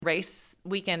Race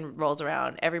weekend rolls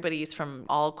around. Everybody's from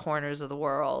all corners of the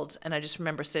world. And I just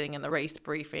remember sitting in the race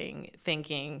briefing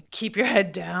thinking, keep your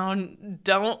head down.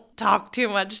 Don't talk too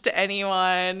much to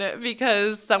anyone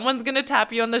because someone's going to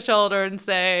tap you on the shoulder and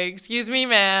say, excuse me,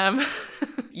 ma'am,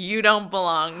 you don't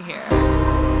belong here.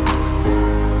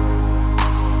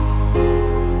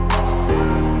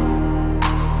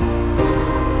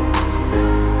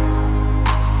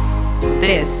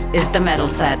 This is the Metal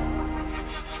Set.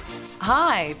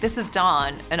 Hi, this is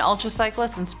Dawn, an ultra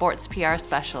cyclist and sports PR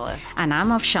specialist. And I'm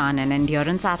Afshan, an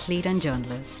endurance athlete and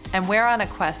journalist. And we're on a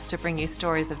quest to bring you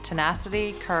stories of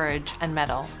tenacity, courage, and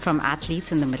mettle. From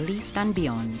athletes in the Middle East and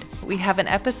beyond. We have an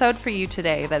episode for you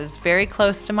today that is very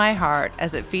close to my heart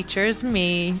as it features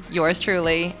me, yours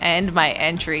truly, and my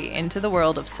entry into the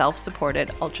world of self-supported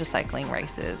ultra cycling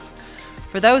races.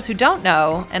 For those who don't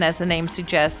know, and as the name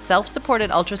suggests,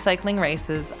 self-supported ultra cycling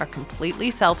races are completely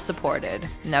self-supported.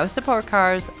 No support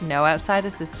cars, no outside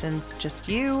assistance, just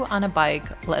you on a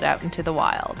bike let out into the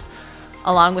wild.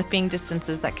 Along with being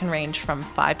distances that can range from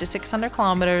 500 to 600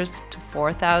 kilometers to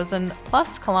 4,000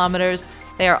 plus kilometers,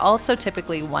 they are also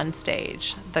typically one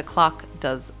stage. The clock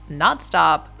does not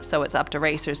stop, so it's up to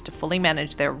racers to fully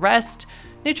manage their rest,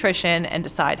 nutrition, and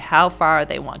decide how far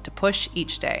they want to push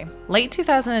each day. Late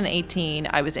 2018,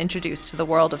 I was introduced to the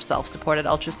world of self-supported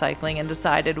ultra cycling and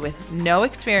decided with no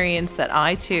experience that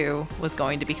I too was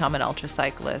going to become an ultra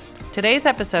cyclist. Today's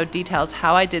episode details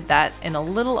how I did that in a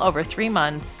little over 3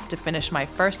 months to finish my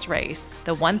first race,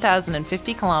 the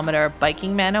 1,050 kilometer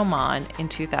Biking Man Oman in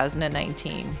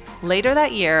 2019. Later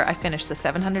that year, I finished the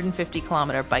 750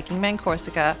 kilometer Biking Man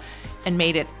Corsica and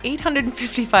made it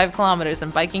 855 kilometers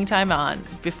in biking time on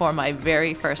before my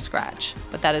very first scratch.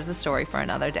 But that is a story for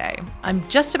another day. I'm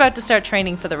just about to start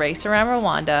training for the race around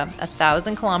Rwanda, a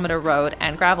 1,000-kilometer road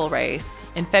and gravel race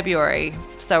in February.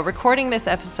 So recording this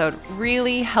episode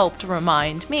really helped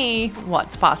remind me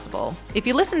what's possible. If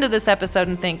you listen to this episode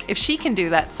and think, if she can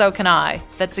do that, so can I,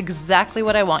 that's exactly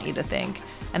what I want you to think.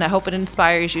 And I hope it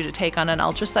inspires you to take on an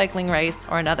ultra cycling race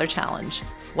or another challenge,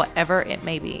 whatever it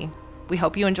may be. We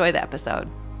hope you enjoy the episode.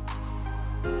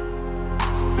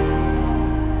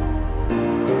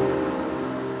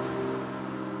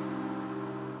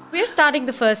 We're starting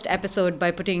the first episode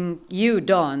by putting you,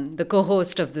 Dawn, the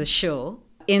co-host of this show,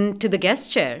 into the guest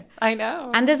chair. I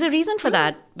know. And there's a reason for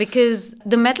that, because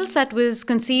the Metal Set was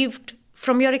conceived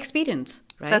from your experience.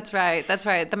 Right? That's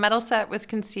right. The Metal Set was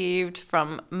conceived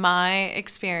from my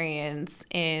experience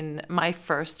in my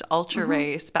first ultra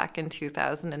race back in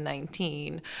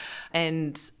 2019.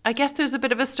 And I guess there's a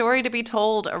bit of a story to be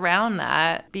told around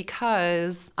that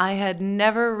because I had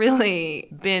never really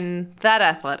been that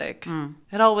athletic.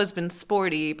 I'd always been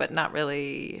sporty, but not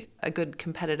really a good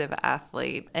competitive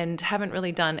athlete, and haven't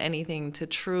really done anything to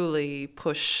truly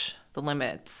push the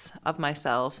limits of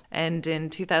myself. And in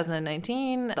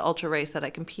 2019, the ultra race that I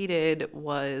competed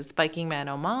was Biking Man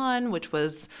Oman, which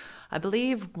was, I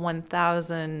believe,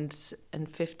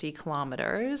 1,050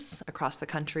 kilometers across the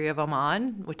country of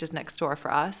Oman, which is next door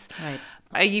for us. Right.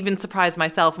 I even surprised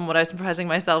myself, and what I was surprising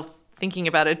myself thinking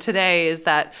about it today is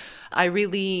that I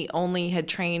really only had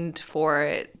trained for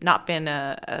it, not been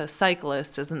a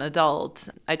cyclist as an adult.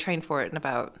 I trained for it in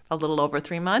about a little over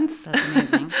 3 months. That's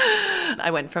amazing.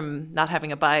 I went from not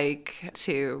having a bike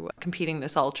to competing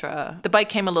this ultra. The bike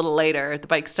came a little later. The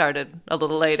bike started a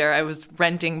little later. I was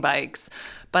renting bikes,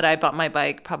 but I bought my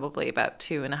bike probably about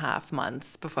 2.5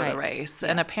 months before the race.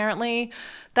 Yeah. And apparently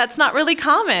that's not really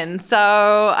common.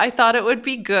 So I thought it would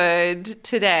be good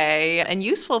today and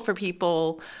useful for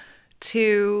people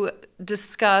to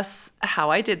discuss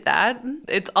how I did that.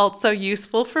 It's also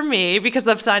useful for me because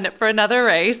I've signed up for another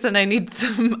race and I need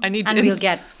we'll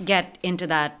get into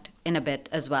that in a bit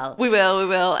as well. We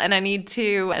will. And I need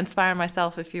to inspire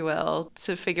myself, if you will,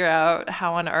 to figure out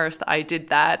how on earth I did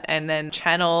that and then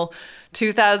channel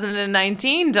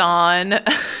 2019 Dawn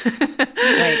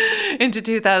into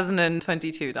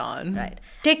 2022 Dawn. Right.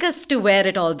 Take us to where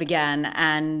it all began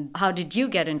and how did you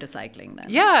get into cycling then?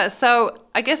 Yeah, so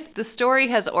I guess the story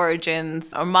has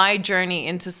origins, or my journey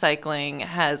into cycling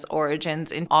has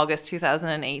origins in August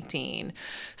 2018.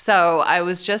 So I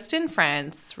was just in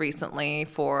France recently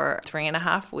for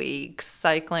 3.5 weeks,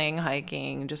 cycling,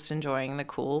 hiking, just enjoying the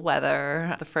cool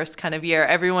weather. The first kind of year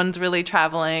everyone's really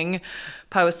traveling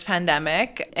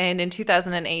post-pandemic. And in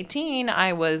 2018,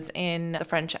 I was in the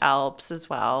French Alps as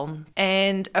well.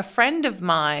 And a friend of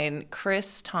mine,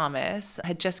 Chris Thomas,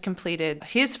 had just completed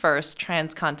his first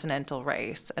transcontinental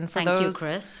race. And Thank you,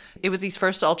 Chris. It was his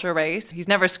first ultra race. He's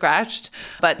never scratched,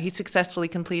 but he successfully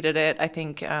completed it. I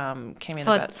think came in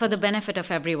for the benefit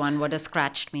of everyone, what does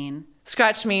scratched mean?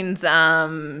 Scratch means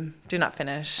do not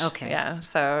finish. Okay. Yeah.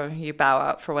 So you bow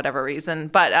out for whatever reason.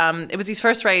 But it was his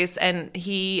first race, and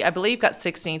he, I believe, got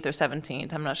 16th or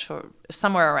 17th. I'm not sure.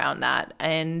 Somewhere around that.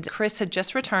 And Chris had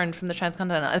just returned from the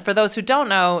Transcontinental. And for those who don't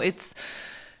know, it's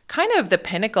kind of the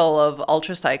pinnacle of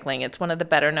ultra cycling. It's one of the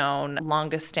better known,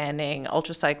 longest standing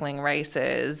ultra cycling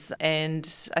races.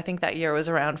 And I think that year was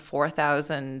around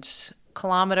 4,000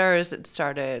 kilometers. It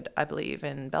started, I believe,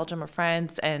 in Belgium or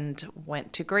France and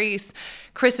went to Greece.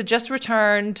 Chris had just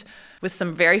returned with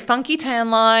some very funky tan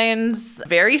lines,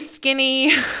 very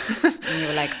skinny. And you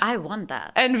were like, I want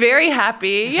that. And very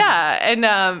happy, yeah.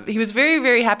 And he was very,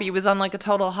 very happy. He was on like a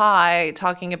total high,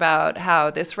 talking about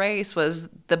how this race was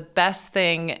the best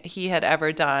thing he had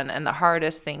ever done and the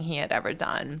hardest thing he had ever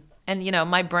done. And, you know,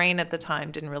 my brain at the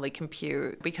time didn't really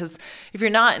compute, because if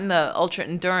you're not in the ultra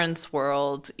endurance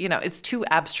world, you know, it's too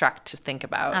abstract to think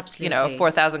about. Absolutely. You know,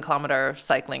 4,000 kilometer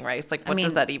cycling race. Like, what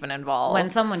does that even involve?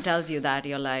 When someone tells you that,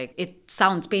 you're like, it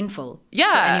sounds painful to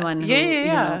anyone who, you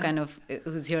know, kind of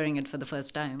who's hearing it for the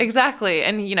first time. Exactly.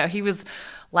 And, you know, he was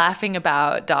laughing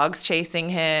about dogs chasing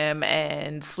him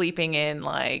and sleeping in,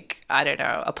 like, I don't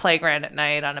know, a playground at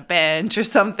night on a bench or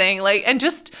something. Like, and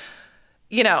just,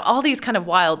 you know, all these kind of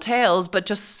wild tales, but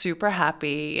just super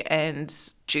happy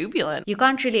and jubilant. You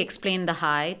can't really explain the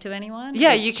high to anyone.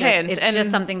 Yeah, you can't. It's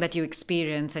just something that you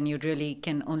experience, and you really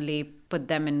can only put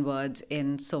them in words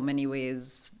in so many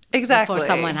ways. Exactly. Before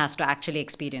someone has to actually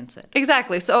experience it.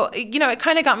 Exactly. So, you know, it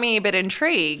kind of got me a bit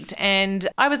intrigued. And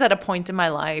I was at a point in my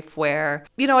life where,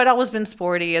 you know, I'd always been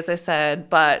sporty, as I said,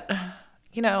 but,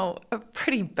 you know, a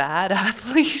pretty bad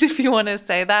athlete, if you want to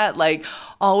say that. Like,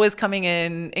 always coming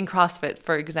in CrossFit,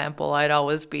 for example, I'd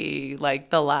always be like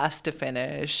the last to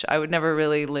finish. I would never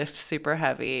really lift super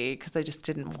heavy because I just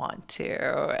didn't want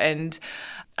to. And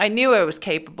I knew I was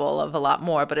capable of a lot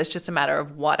more, but it's just a matter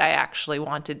of what I actually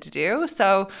wanted to do.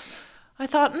 So I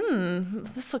thought,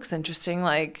 this looks interesting.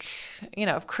 Like, you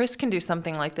know, if Chris can do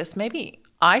something like this, maybe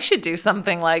I should do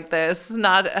something like this,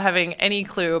 not having any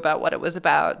clue about what it was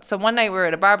about. So one night we were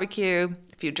at a barbecue,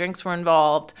 a few drinks were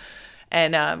involved,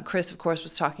 and Chris, of course,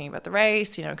 was talking about the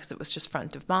race, you know, because it was just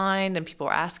front of mind and people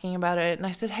were asking about it. And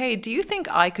I said, hey, do you think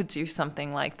I could do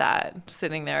something like that,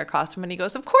 sitting there across from him? And he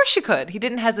goes, of course you could. He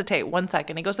didn't hesitate 1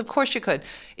 second. He goes, of course you could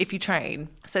if you train.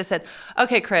 So I said,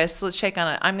 okay, Chris, let's shake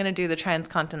on it. I'm going to do the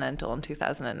Transcontinental in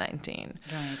 2019.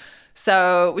 Right.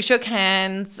 So we shook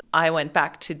hands. I went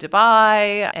back to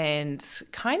Dubai and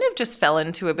kind of just fell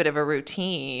into a bit of a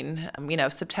routine. You know,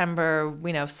 September,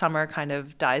 we know summer kind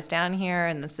of dies down here.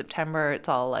 And then September, it's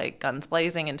all like guns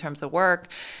blazing in terms of work.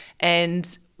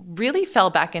 And really fell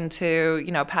back into,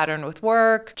 you know, pattern with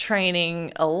work,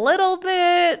 training a little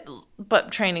bit,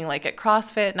 but training like at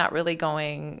CrossFit, not really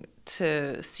going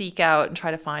to seek out and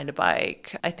try to find a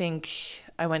bike. I think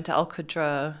I went to Al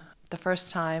Qudra the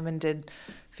first time and did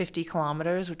 50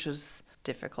 kilometers, which was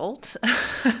difficult,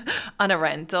 on a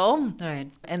rental.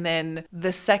 Right. And then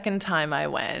the second time I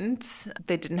went,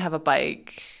 they didn't have a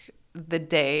bike the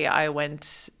day I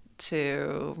went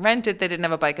to rent it. They didn't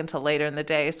have a bike until later in the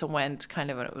day, so went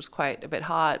kind of when it was quite a bit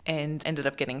hot and ended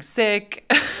up getting sick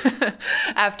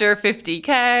after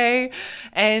 50K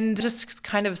and just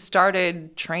kind of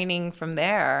started training from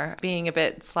there, being a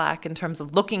bit slack in terms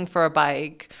of looking for a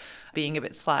bike, being a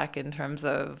bit slack in terms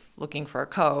of looking for a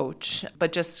coach,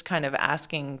 but just kind of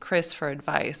asking Chris for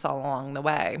advice all along the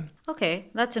way. Okay,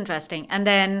 that's interesting. And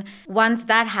then once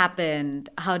that happened,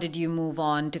 how did you move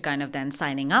on to kind of then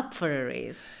signing up for a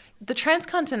race? The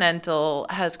Transcontinental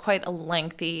has quite a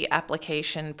lengthy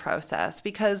application process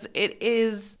because it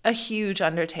is a huge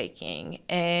undertaking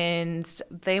and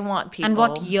they want people. And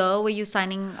what year were you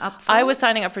signing up for? I was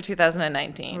signing up for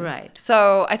 2019. Right.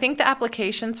 So I think the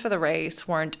applications for the race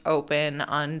weren't open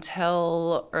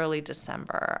until early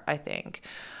December, I think.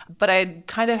 But I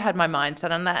kind of had my mind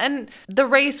set on that. And the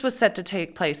race was set to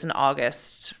take place in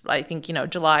August, I think, you know,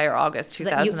 July or August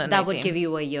 2019. That would give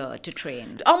you a year to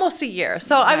train. Almost a year.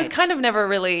 So I was kind of never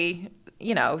really,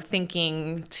 you know,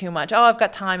 thinking too much, oh, I've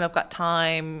got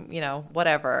time, you know,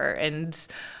 whatever. And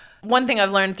one thing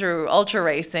I've learned through ultra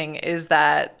racing is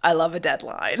that I love a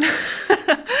deadline.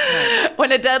 Right.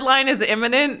 When a deadline is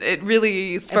imminent, it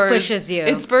really pushes you.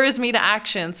 It spurs me to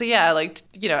action. So yeah, like,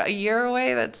 you know, a year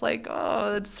away, that's like,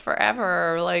 oh, that's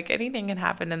forever. Like anything can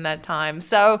happen in that time.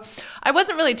 So I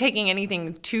wasn't really taking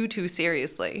anything too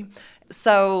seriously.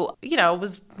 So, you know,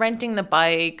 was renting the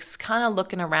bikes, kind of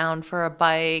looking around for a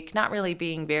bike, not really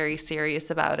being very serious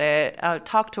about it. I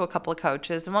talked to a couple of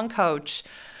coaches, and one coach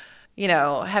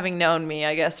having known me,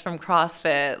 I guess, from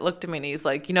CrossFit, looked at me and he's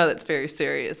like, that's very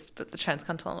serious. But the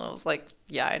Transcontinental was like,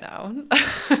 yeah, I know.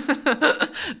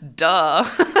 Duh.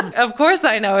 Of course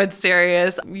I know it's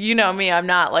serious. You know me, I'm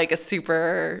not like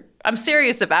I'm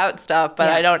serious about stuff, but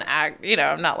I don't act,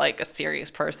 I'm not like a serious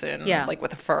person, like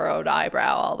with a furrowed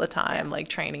eyebrow all the time. Like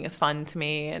training is fun to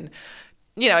me. And,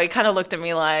 he kind of looked at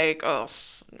me like, oh,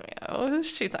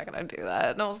 she's not going to do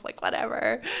that. And I was like,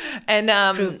 whatever. And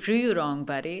prove you wrong,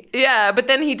 buddy. Yeah. But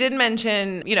then he did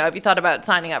mention, have you thought about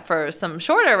signing up for some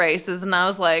shorter races? And I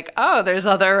was like, oh, there's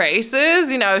other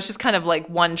races. It's just kind of like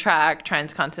one track,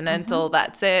 Transcontinental.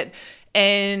 That's it.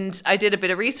 And I did a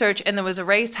bit of research, and there was a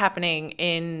race happening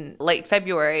in late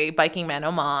February, Biking Man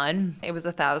Oman. It was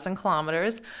 1,000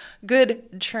 kilometers.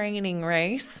 Good training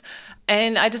race.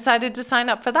 And I decided to sign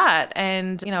up for that.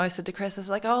 And, I said to Chris, I was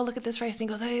like, oh, look at this race. And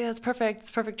he goes, hey, that's perfect.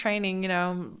 It's perfect training,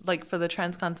 like for the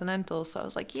Transcontinental. So I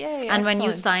was like, yay, And when you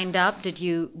excellent. signed up, did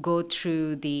you go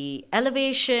through the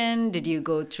elevation? Did you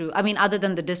go through, other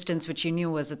than the distance, which you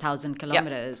knew was 1,000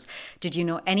 kilometers, did you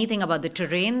know anything about the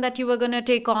terrain that you were going to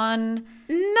take on?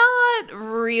 Not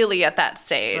really at that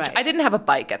stage. Right. I didn't have a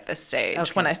bike at this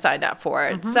stage when I signed up for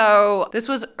it. So this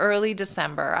was early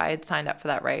December. I had signed up for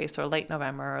that race, or late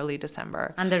November, early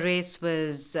December. And the race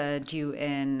was due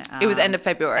in... it was end of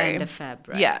February. End of Feb,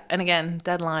 right? Yeah. And again,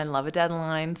 deadline, love a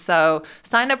deadline. So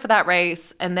signed up for that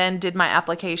race and then did my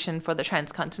application for the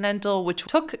Transcontinental, which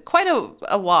took quite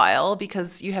a while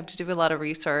because you have to do a lot of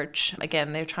research.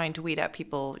 Again, they're trying to weed out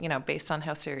people, based on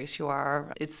how serious you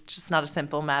are. It's just not a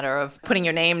simple matter of putting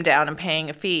your name down and paying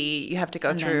a fee. You have to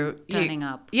go through turning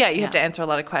up. Yeah, you have to answer a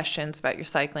lot of questions about your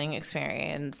cycling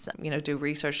experience, do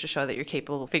research to show that you're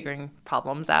capable of figuring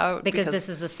problems out. Because this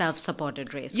is a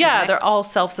self-supported race. Yeah, correct? they're all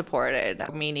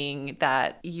self-supported, meaning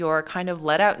that you're kind of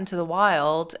let out into the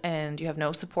wild and you have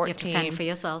no support team. You have to fend for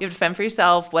yourself. You have to fend for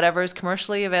yourself. Whatever is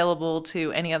commercially available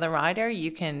to any other rider,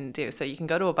 you can do. So you can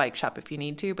go to a bike shop if you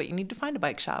need to, but you need to find a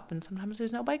bike shop. And sometimes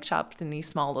there's no bike shop in these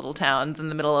small little towns in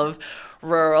the middle of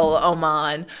rural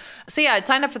Oman. So yeah, I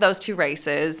signed up for those two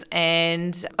races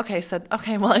and said,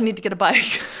 well, I need to get a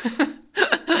bike.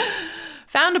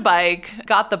 Found a bike,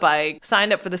 got the bike,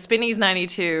 signed up for the Spinnies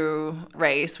 92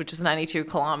 race, which is 92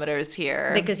 kilometers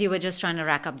here. Because you were just trying to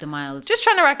rack up the miles. Just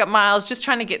trying to rack up miles, just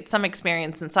trying to get some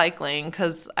experience in cycling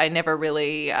because I never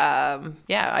really,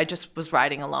 I just was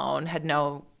riding alone, had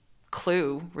no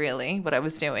clue really what I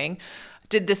was doing.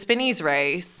 Did the Spinnies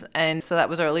race, and so that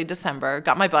was early December.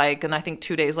 Got my bike, and I think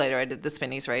 2 days later I did the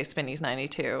Spinnies race, Spinnies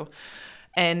 92.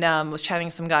 And was chatting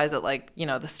to some guys at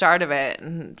the start of it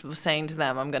and was saying to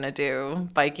them, I'm going to do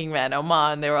Biking Man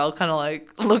Oman. They were all kind of like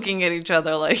looking at each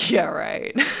other like, yeah,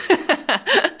 right.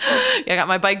 I got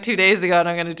my bike 2 days ago and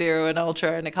I'm going to do an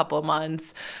ultra in a couple of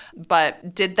months.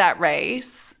 But did that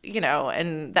race,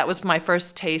 and that was my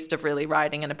first taste of really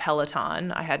riding in a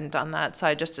peloton. I hadn't done that. So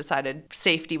I just decided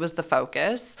safety was the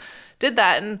focus. Did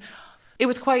that, and it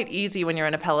was quite easy when you're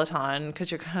in a peloton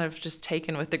because you're kind of just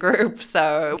taken with the group.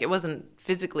 So it wasn't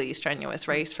physically strenuous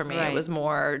race for me. Right. It was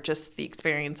more just the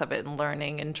experience of it and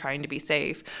learning and trying to be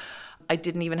safe. I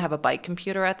didn't even have a bike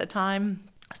computer at the time.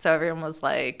 So everyone was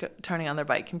like turning on their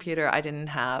bike computer. I didn't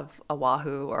have a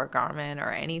Wahoo or a Garmin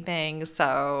or anything.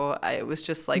 So it was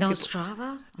just like... No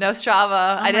Strava? No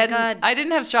Strava. Oh my God. I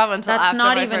didn't have Strava until That's after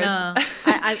not my even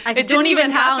first... it didn't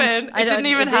even happen. It didn't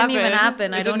even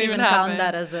happen. I don't even count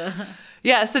that as a...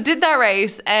 Yeah, so did that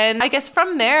race. And I guess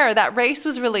from there, that race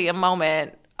was really a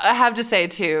moment. I have to say,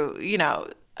 too,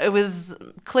 it was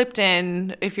clipped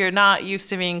in. If you're not used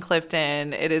to being clipped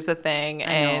in, it is a thing.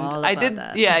 And I did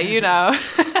that. Yeah,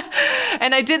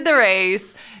 And I did the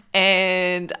race,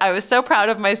 and I was so proud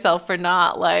of myself for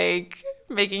not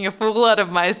making a fool out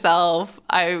of myself.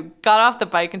 I got off the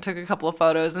bike and took a couple of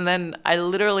photos, and then I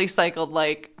literally cycled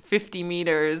 50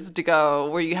 meters to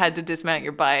go where you had to dismount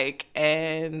your bike,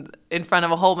 and in front of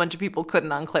a whole bunch of people couldn't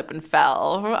unclip and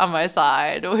fell on my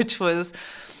side, which was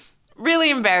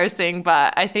really embarrassing,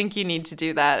 but I think you need to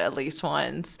do that at least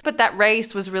once. But that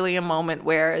race was really a moment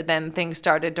where then things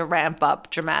started to ramp up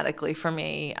dramatically for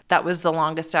me. That was the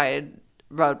longest I had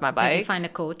rode my bike. Did you find a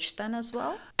coach then as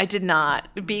well? I did not,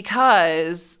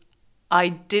 because I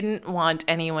didn't want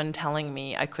anyone telling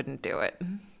me I couldn't do it.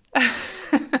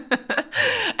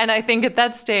 And I think at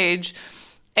that stage,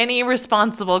 any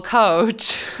responsible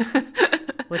coach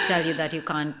would tell you that you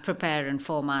can't prepare in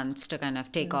 4 months to kind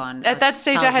of take on. At that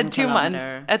stage, I had 2 months.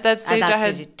 At that stage, I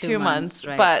had 2 months.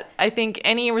 Right. But I think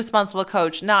any responsible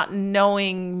coach, not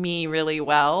knowing me really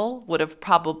well, would have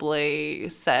probably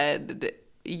said,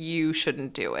 you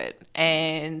shouldn't do it.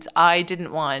 And I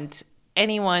didn't want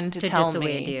anyone to tell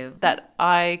dissuade me you. that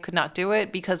I could not do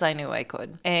it because I knew I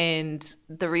could. And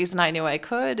the reason I knew I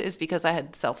could is because I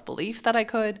had self-belief that I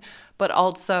could, but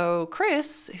also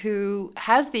Chris, who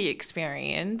has the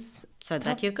experience, Said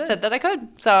that you could. Said that I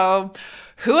could. So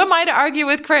who am I to argue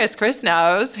with Chris? Chris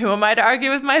knows. Who am I to argue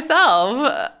with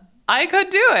myself? I could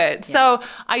do it. Yeah. So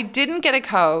I didn't get a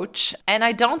coach, and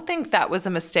I don't think that was a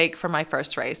mistake for my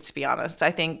first race, to be honest.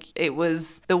 I think it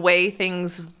was the way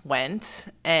things went,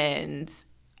 and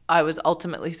I was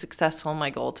ultimately successful in my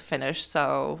goal to finish.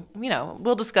 So,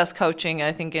 we'll discuss coaching,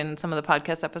 I think, in some of the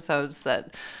podcast episodes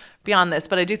that beyond this,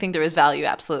 but I do think there is value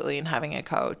absolutely in having a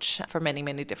coach for many,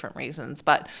 many different reasons.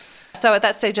 But so at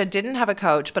that stage, I didn't have a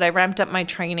coach, but I ramped up my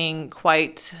training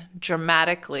quite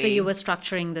dramatically. So you were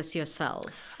structuring this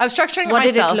yourself? I was structuring it myself.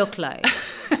 What did it look like?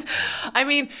 I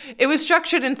mean, it was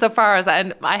structured insofar as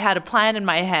I had a plan in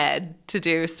my head to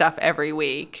do stuff every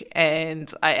week,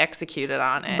 and I executed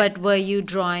on it. But were you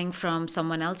drawing from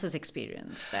someone else's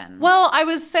experience then? Well, I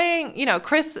was saying,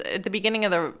 Chris, at the beginning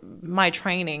of my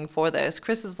training for this,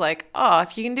 Chris is like,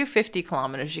 if you can do 50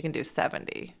 kilometers, you can do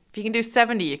 70. If you can do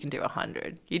 70, you can do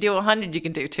 100. You do 100, you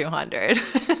can do 200.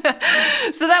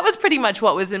 So that was pretty much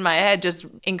what was in my head, just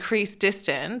increased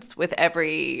distance with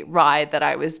every ride that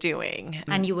I was doing.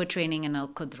 And you were training in Al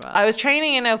Qudra? I was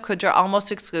training in Al Qudra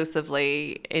almost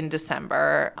exclusively in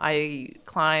December. I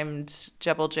climbed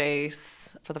Jebel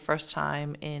Jais for the first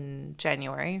time in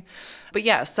January. But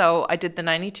yeah, so I did the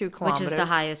 92 kilometers. Which is the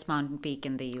highest mountain peak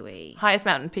in the UAE. Highest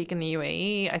mountain peak in the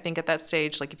UAE. I think at that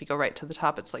stage, if you go right to the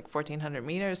top, it's 1,400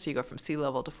 meters. So you go from sea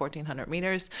level to 1,400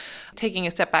 meters. Taking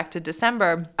a step back to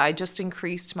December, I just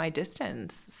increased my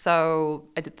distance. So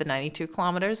I did the 92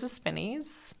 kilometers of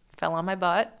spinnies, fell on my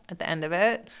butt at the end of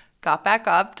it, got back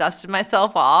up, dusted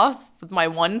myself off with my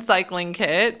one cycling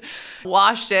kit,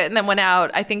 washed it, and then went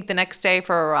out, I think, the next day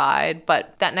for a ride.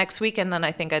 But that next weekend, then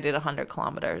I think I did 100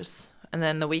 kilometers. And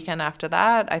then the weekend after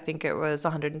that, I think it was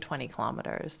 120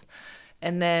 kilometers.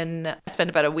 And then I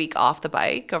spent about a week off the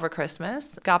bike over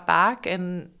Christmas, got back,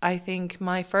 and I think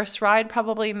my first ride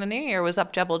probably in the new year was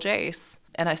up Jebel Jais.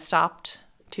 And I stopped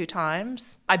 2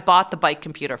 times. I bought the bike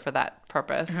computer for that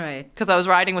purpose. Right. Because I was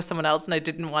riding with someone else and I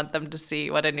didn't want them to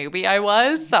see what a newbie I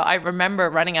was. So I remember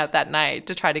running out that night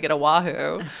to try to get a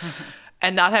Wahoo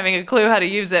and not having a clue how to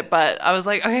use it. But I was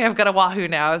like, okay, I've got a Wahoo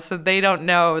now. So they don't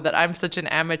know that I'm such an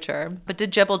amateur. But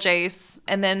did Jebel Jais.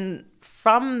 And then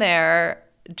from there,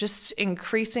 just not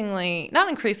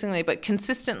increasingly, but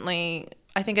consistently,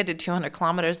 I think I did 200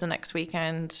 kilometers the next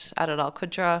weekend out at Al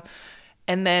Qudra.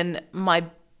 And then my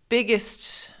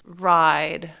biggest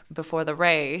ride before the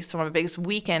race, or my biggest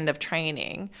weekend of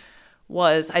training,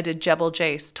 was I did Jebel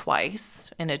Jais twice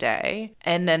in a day.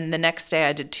 And then the next day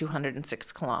I did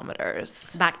 206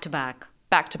 kilometers. Back to back.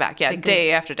 Back to back, yeah, because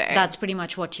day after day. That's pretty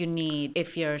much what you need.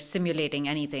 If you're simulating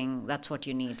anything, that's what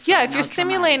you need. Yeah, if you're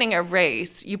simulating a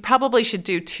race, you probably should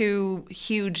do 2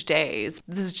 huge days.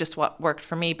 This is just what worked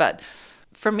for me. But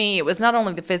for me, it was not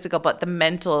only the physical, but the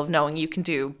mental of knowing you can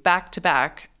do back to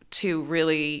back 2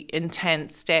 really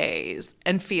intense days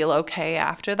and feel okay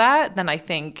after that. Then I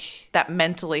think that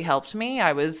mentally helped me.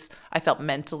 I felt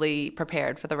mentally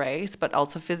prepared for the race, but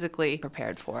also physically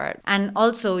prepared for it. And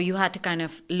also you had to kind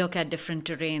of look at different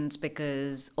terrains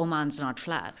because Oman's not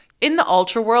flat. In the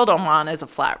ultra world, Oman is a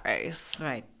flat race.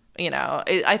 Right.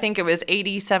 I think it was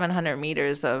 8,700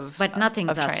 meters of But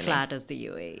nothing's as training. flat as the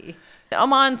UAE.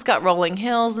 Oman's got rolling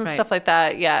hills and stuff like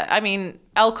that. Yeah, I mean,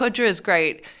 Al Qudra is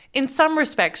great. In some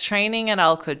respects, training at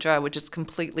Al Qudra, which is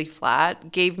completely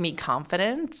flat, gave me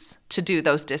confidence to do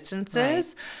those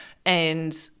distances. Right.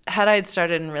 And had I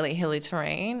started in really hilly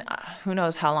terrain, who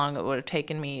knows how long it would have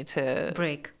taken me to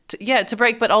break. To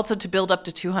break, but also to build up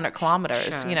to 200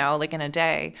 kilometers, in a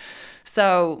day.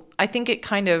 So I think it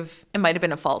might have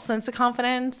been a false sense of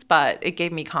confidence, but it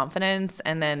gave me confidence.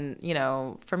 And then,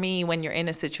 for me, when you're in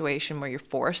a situation where you're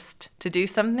forced to do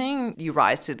something, you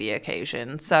rise to the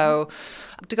occasion. So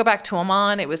to go back to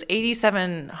Oman, it was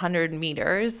 8,700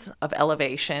 meters of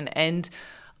elevation. And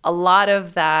a lot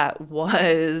of that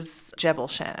was Jebel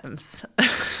Shams.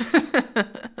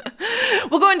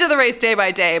 We'll go into the race day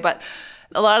by day, but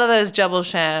a lot of that is Jebel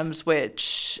Shams,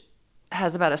 which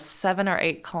has about a 7 or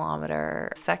 8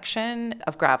 kilometer section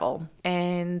of gravel.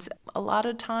 And a lot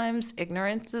of times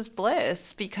ignorance is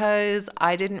bliss, because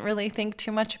I didn't really think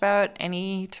too much about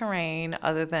any terrain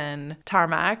other than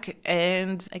tarmac.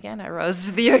 And again, I rose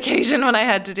to the occasion when I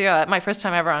had to do it. My first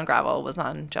time ever on gravel was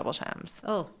on Jebel Shams.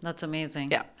 Oh, that's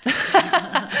amazing. Yeah.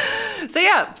 So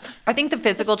yeah, I think the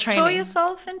physical training. Throw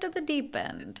yourself into the deep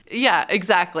end. Yeah,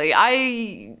 exactly.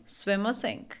 Swim or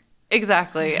sink.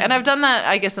 Exactly. And I've done that,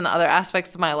 I guess, in other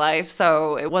aspects of my life.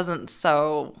 So it wasn't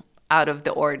so out of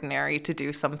the ordinary to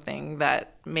do something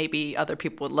that maybe other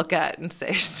people would look at and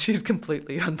say she's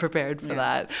completely unprepared for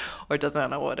that, or doesn't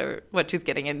know what she's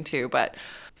getting into. But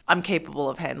I'm capable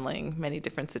of handling many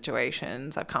different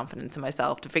situations. I have confidence in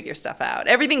myself to figure stuff out.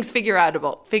 Everything's figure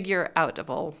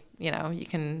outable. You know, you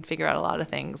can figure out a lot of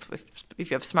things if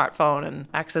you have a smartphone and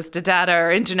access to data or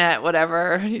internet,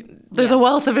 whatever. There's a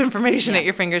wealth of information at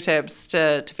your fingertips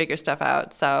to figure stuff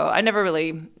out. So I never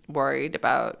really worried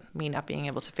about me not being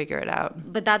able to figure it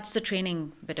out. But that's the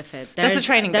training bit of it. That's the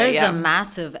training bit, There's a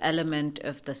massive element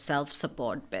of the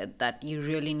self-support bit that you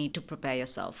really need to prepare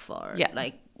yourself for. Yeah.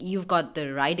 Like, you've got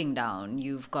the riding down,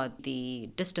 you've got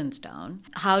the distance down.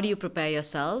 How do you prepare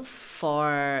yourself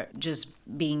for just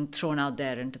being thrown out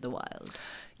there into the wild?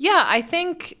 Yeah, I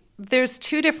think there's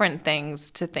two different things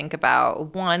to think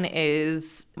about. One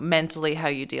is mentally how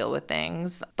you deal with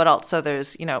things, but also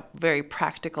there's, very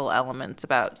practical elements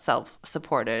about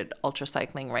self-supported ultra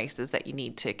cycling races that you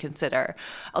need to consider.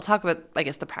 I'll talk about, I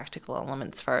guess, the practical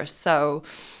elements first. So,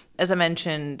 as I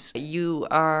mentioned, you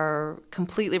are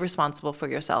completely responsible for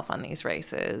yourself on these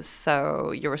races.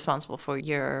 So you're responsible for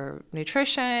your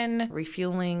nutrition,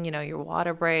 refueling, your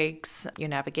water breaks, your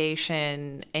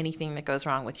navigation, anything that goes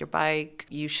wrong with your bike.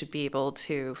 You should be able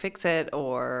to fix it,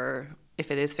 or if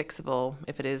it is fixable,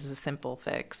 if it is a simple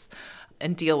fix,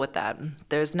 and deal with that.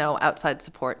 There's no outside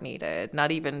support needed,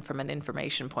 not even from an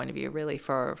information point of view, really,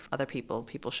 for other people.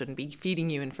 People shouldn't be feeding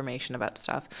you information about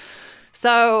stuff.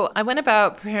 So I went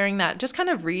about preparing that, just kind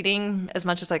of reading as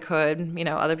much as I could,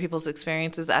 other people's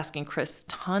experiences, asking Chris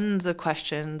tons of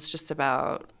questions just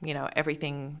about,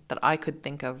 everything that I could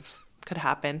think of could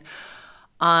happen.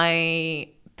 I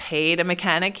paid a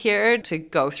mechanic here to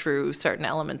go through certain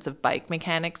elements of bike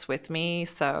mechanics with me.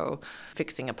 So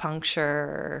fixing a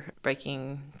puncture,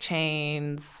 breaking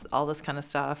chains, all this kind of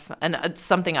stuff. And it's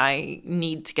something I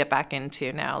need to get back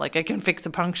into now. Like, I can fix a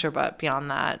puncture, but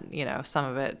beyond that, some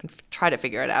of it, try to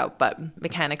figure it out. But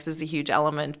mechanics is a huge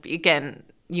element. Again,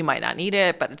 you might not need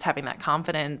it, but it's having that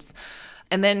confidence.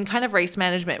 And then kind of race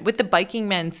management. With the Biking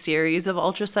Men series of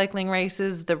ultra cycling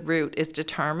races, the route is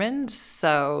determined.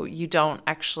 So you don't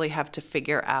actually have to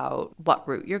figure out what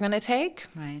route you're going to take.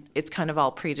 Right. It's kind of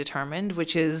all predetermined,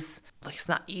 which is, it's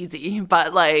not easy,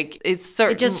 but it's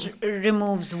certain. It just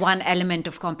removes one element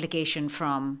of complication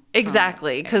from.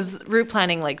 Exactly. Because route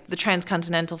planning, like the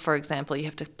Transcontinental, for example, you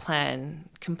have to plan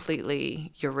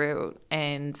completely your route,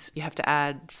 and you have to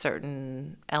add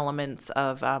certain elements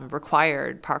of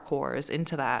required parcours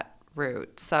into that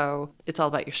route. So it's all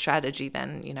about your strategy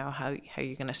then, how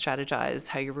you're going to strategize,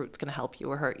 how your route's going to help you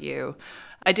or hurt you.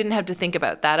 I didn't have to think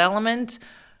about that element,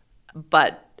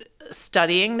 but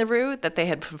studying the route that they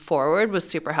had put forward was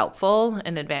super helpful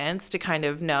in advance to kind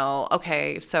of know,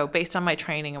 okay, so based on my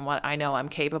training and what I know I'm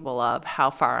capable of, how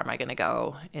far am I going to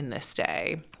go in this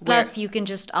day? Plus, you can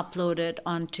just upload it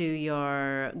onto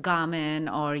your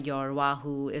Garmin or your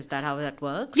Wahoo. Is that how that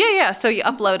works? Yeah. So you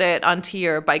upload it onto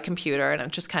your bike computer, and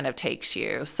it just kind of takes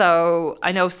you. So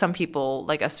I know some people,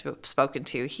 like I've spoken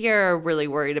to here, are really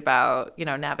worried about,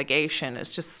 navigation.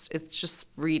 It's just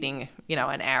reading,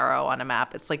 an arrow on a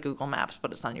map. It's like Google Maps,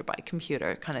 but it's on your bike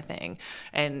computer kind of thing.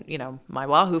 And, my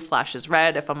Wahoo flashes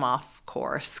red if I'm off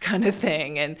course kind of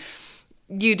thing. And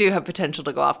you do have potential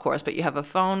to go off course, but you have a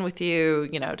phone with you,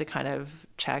 to kind of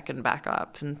check and back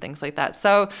up and things like that.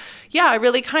 So, yeah, I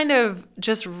really kind of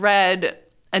just read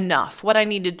enough, what I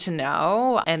needed to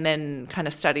know, and then kind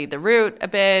of studied the route a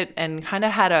bit and kind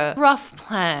of had a rough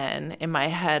plan in my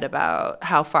head about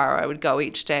how far I would go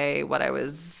each day, what I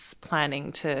was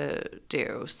planning to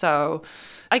do. So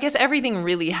I guess everything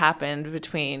really happened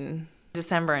between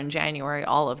December and January.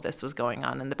 All of this was going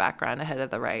on in the background ahead of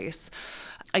the race.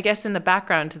 I guess in the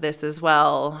background to this as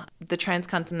well, the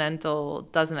Transcontinental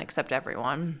doesn't accept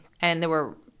everyone. And there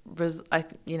were, I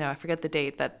forget the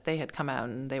date that they had come out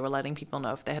and they were letting people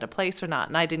know if they had a place or not.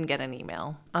 And I didn't get an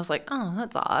email. I was like, oh,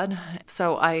 that's odd.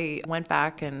 So I went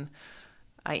back and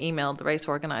I emailed the race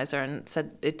organizer and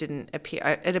said it didn't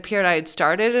appear. It appeared I had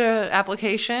started an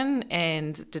application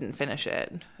and didn't finish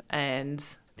it. And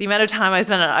the amount of time I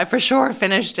spent on it, I for sure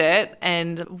finished it.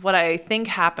 And what I think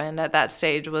happened at that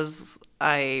stage was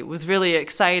I was really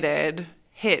excited,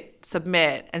 hit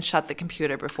submit, and shut the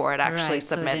computer before it actually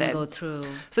submitted. So it didn't go through.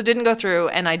 So it didn't go through,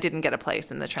 and I didn't get a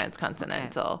place in the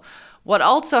Transcontinental. Okay. What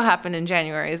also happened in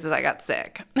January is I got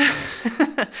sick.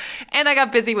 And I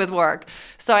got busy with work.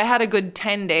 So I had a good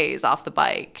 10 days off the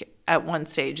bike at one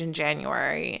stage in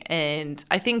January. And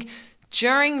I think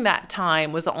during that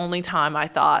time was the only time I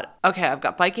thought, okay, I've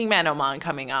got Biking Man Oman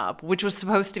coming up, which was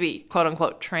supposed to be quote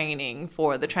unquote training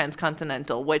for the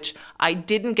Transcontinental, which I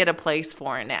didn't get a place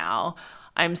for now.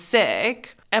 I'm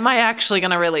sick. Am I actually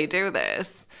going to really do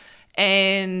this?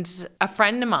 And a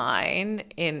friend of mine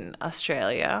in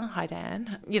Australia, hi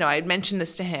Dan, I had mentioned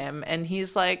this to him and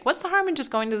he's like, what's the harm in just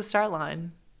going to the start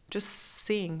line? Just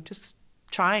seeing, just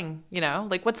trying,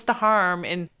 like what's the harm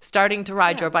in starting to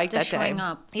ride your bike that day? Showing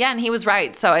up. Yeah, and he was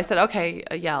right. So I said, okay,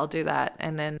 yeah, I'll do that.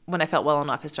 And then when I felt well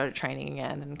enough, I started training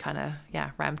again and kind of,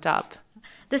 ramped up.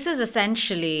 This is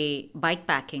essentially bike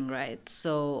packing, right?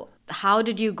 So how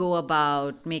did you go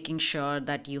about making sure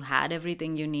that you had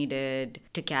everything you needed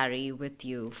to carry with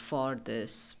you for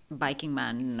this Biking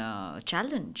Man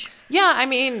challenge? Yeah, I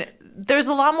mean, there's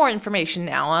a lot more information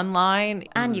now online.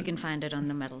 And you can find it on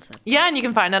the Metal Set. Yeah, and you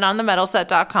can find it on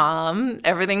themetalset.com.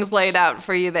 Everything's laid out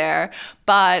for you there.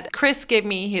 But Chris gave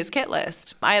me his kit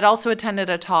list. I had also attended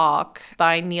a talk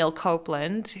by Neil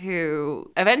Copeland,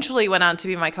 who eventually went on to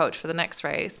be my coach for the next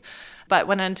race. But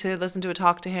went on to listen to a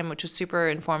talk to him, which was super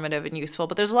informative and useful.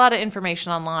 But there's a lot of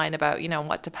information online about,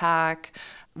 what to pack,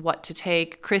 what to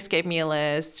take. Chris gave me a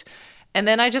list. And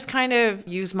then I just kind of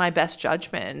used my best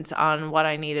judgment on what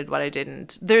I needed, what I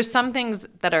didn't. There's some things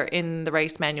that are in the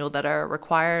race manual that are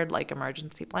required, like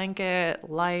emergency blanket,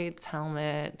 lights,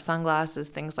 helmet, sunglasses,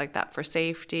 things like that for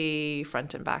safety,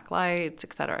 front and back lights,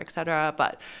 et cetera, et cetera.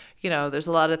 But, there's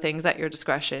a lot of things at your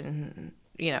discretion,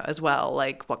 as well,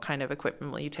 like what kind of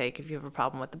equipment will you take if you have a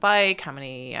problem with the bike, how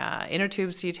many inner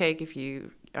tubes do you take if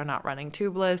you are not running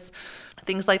tubeless,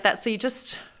 things like that. So you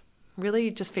just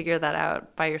really just figure that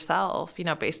out by yourself,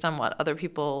 based on what other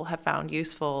people have found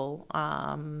useful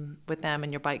with them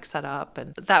and your bike setup.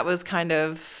 And that was kind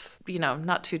of,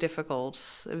 not too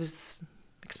difficult. It was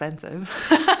expensive.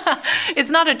 It's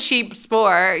not a cheap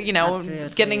sport, Absolutely.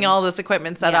 Getting all this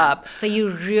equipment set up. So you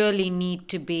really need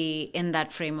to be in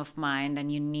that frame of mind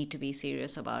and you need to be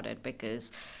serious about it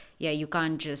because you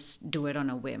can't just do it on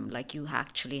a whim. Like you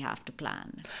actually have to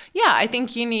plan. Yeah, I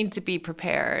think you need to be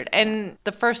prepared. And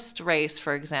the first race,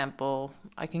 for example,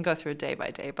 I can go through it day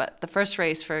by day, but the first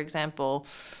race, for example,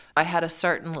 I had a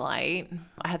certain light.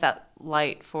 I had that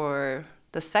light for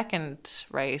the second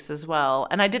race as well.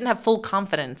 And I didn't have full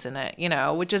confidence in it,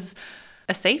 which is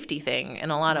a safety thing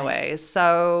in a lot of ways.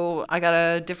 So I got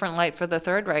a different light for the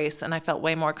third race and I felt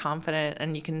way more confident.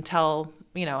 And you can tell,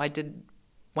 I did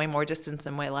way more distance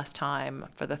in way less time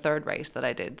for the third race that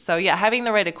I did. So having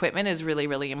the right equipment is really,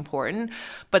 really important.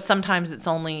 But sometimes it's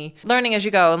only learning as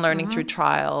you go and learning through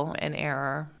trial and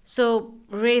error. So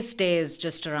race day is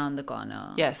just around the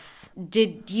corner. Yes.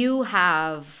 Did you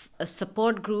have a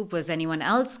support group? Was anyone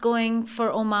else going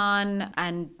for Oman?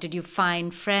 And did you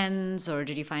find friends or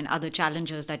did you find other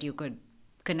challengers that you could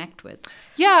connect with?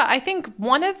 Yeah, I think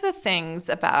one of the things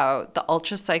about the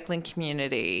ultra cycling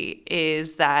community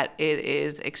is that it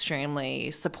is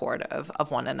extremely supportive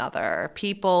of one another.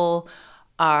 People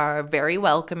are very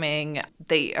welcoming.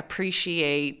 They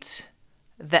appreciate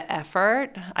the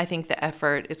effort. I think the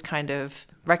effort is kind of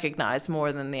recognized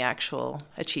more than the actual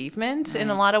achievement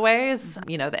in a lot of ways.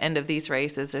 The end of these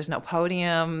races, there's no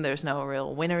podium, there's no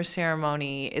real winner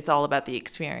ceremony. It's all about the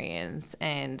experience.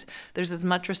 And there's as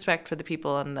much respect for the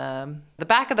people in the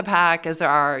back of the pack as there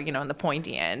are, in the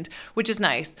pointy end, which is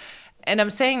nice. And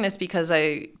I'm saying this because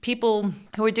people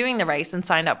who were doing the race and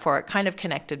signed up for it kind of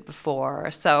connected before.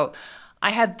 So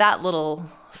I had that little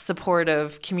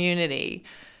supportive community.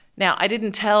 Now, I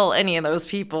didn't tell any of those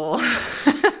people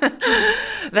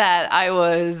that I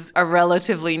was a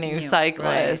relatively new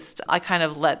cyclist. Right. I kind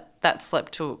of let that slip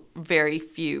to very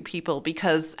few people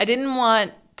because I didn't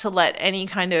want to let any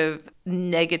kind of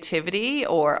negativity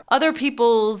or other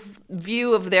people's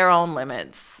view of their own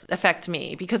limits affect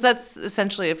me, because that's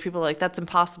essentially, if people are like, that's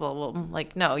impossible, well,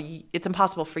 like, no, it's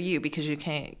impossible for you because you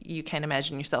can't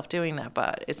imagine yourself doing that,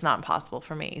 but it's not impossible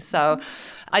for me. So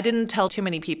I didn't tell too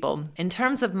many people. In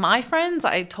terms of my friends,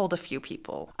 I told a few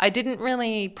people. I didn't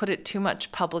really put it too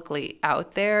much publicly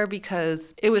out there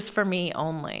because it was for me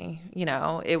only.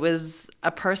 It was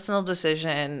a personal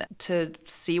decision to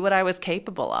see what I was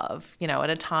capable of, at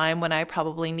a time when I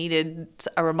probably needed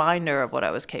a reminder of what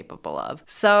I was capable of.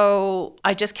 So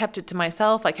I just kept it to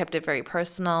myself. I kept it very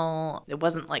personal. It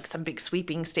wasn't like some big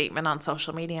sweeping statement on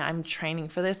social media. I'm training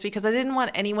for this, because I didn't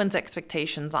want anyone's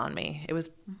expectations on me. It was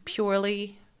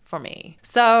purely for me.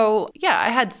 So I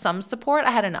had some support.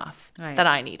 I had enough that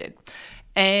I needed.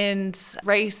 And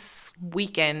race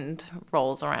weekend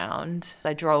rolls around.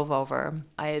 I drove over.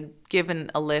 I had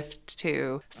given a lift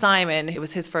to Simon. It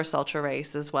was his first ultra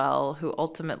race as well, who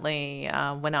ultimately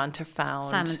went on to found...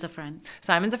 Simon's a friend,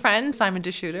 Simon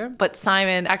DeShooter. But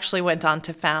Simon actually went on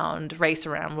to found Race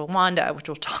Around Rwanda, which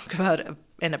we'll talk about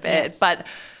in a bit. Yes. But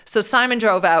so Simon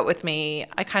drove out with me.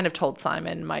 I kind of told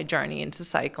Simon my journey into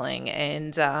cycling,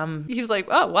 and he was like,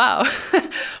 oh, wow.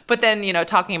 But then,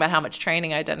 talking about how much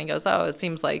training I'd done, he goes, oh, it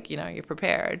seems like, you're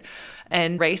prepared.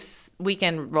 And race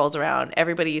weekend rolls around.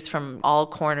 Everybody's from all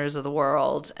corners of the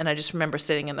world. And I just remember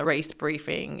sitting in the race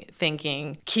briefing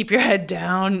thinking, keep your head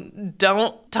down.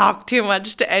 Don't talk too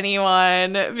much to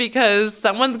anyone, because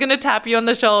someone's going to tap you on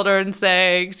the shoulder and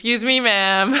say, excuse me,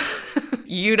 ma'am,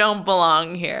 you don't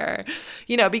belong here.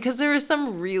 Because there were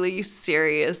some really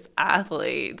serious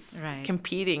athletes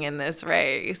competing in this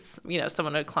race.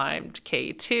 Someone had climbed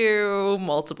K2,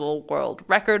 multiple world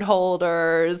record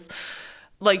holders,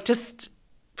 like just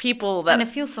people that... And a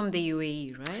few from the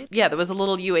UAE, right? Yeah, there was a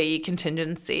little UAE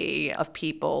contingency of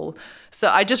people. So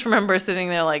I just remember sitting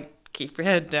there like, keep your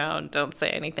head down, don't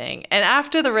say anything. And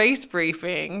after the race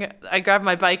briefing, I grabbed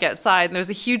my bike outside and there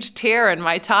was a huge tear in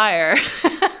my tire.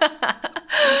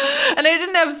 And I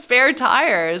didn't have spare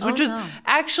tires, which was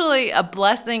actually a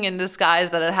blessing in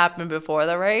disguise that had happened before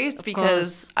the race,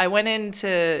 because I went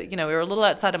into, we were a little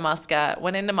outside of Muscat,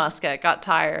 went into Muscat, got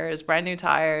tires, brand new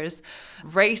tires,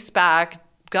 raced back,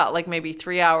 got like maybe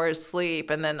 3 hours sleep,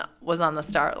 and then was on the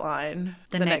start line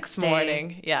the next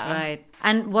morning. Yeah. Right.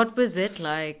 And what was it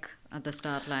like at the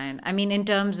start line? I mean, in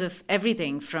terms of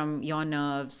everything from your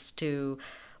nerves to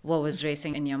what was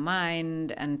racing in your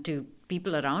mind and to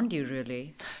people around you,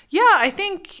 really. Yeah, I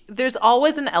think there's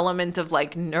always an element of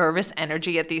like nervous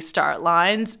energy at these start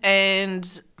lines. And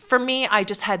for me, I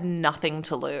just had nothing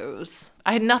to lose.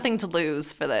 I had nothing to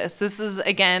lose for this. This is,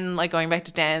 again, like going back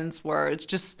to Dan's words,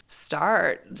 just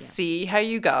start, see how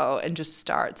you go, and just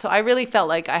start. So I really felt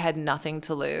like I had nothing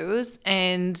to lose.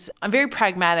 And I'm very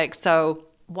pragmatic. So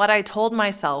what I told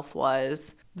myself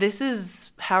was, this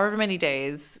is however many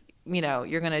days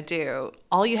you're going to do.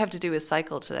 All you have to do is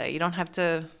cycle today. You don't have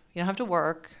to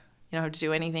work. You don't have to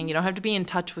do anything. You don't have to be in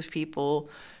touch with people.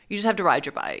 You just have to ride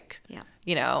your bike.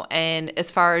 Yeah. And as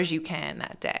far as you can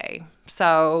that day.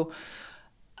 So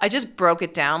I just broke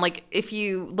it down. Like, if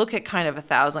you look at kind of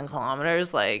 1,000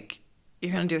 kilometers, like,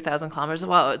 you're going to do 1,000 kilometers.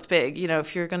 Well, it's big.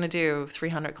 If you're going to do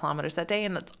 300 kilometers that day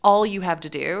and that's all you have to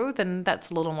do, then that's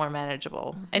a little more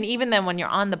manageable. Mm-hmm. And even then, when you're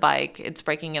on the bike, it's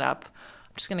breaking it up.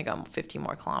 I'm just going to go 50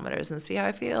 more kilometers and see how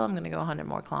I feel. I'm going to go 100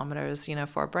 more kilometers,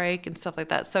 for a break and stuff like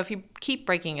that. So if you keep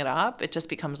breaking it up, it just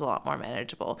becomes a lot more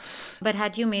manageable. But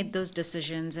had you made those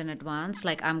decisions in advance?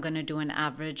 Like, I'm going to do an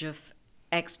average of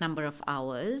X number of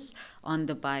hours on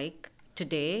the bike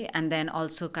today, and then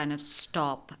also kind of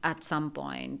stop at some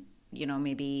point,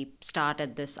 maybe start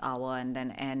at this hour and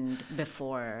then end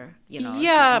before,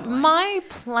 Yeah, my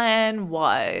plan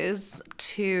was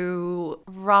to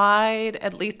ride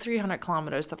at least 300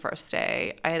 kilometers the first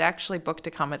day. I had actually booked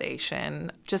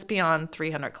accommodation. Just beyond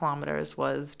 300 kilometers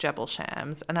was Jebel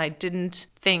Shams, and I didn't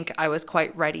think I was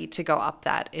quite ready to go up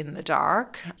that in the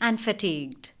dark. And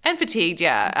fatigued.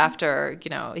 After,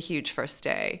 a huge first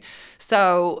day.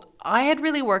 So I had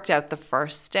really worked out the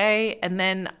first day, and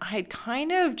then I had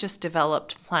kind of just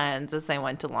developed plans as they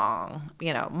went along.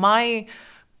 My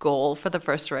goal for the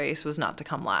first race was not to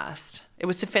come last. It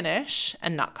was to finish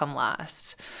and not come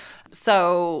last.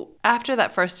 So after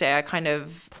that first day,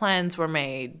 plans were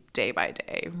made day by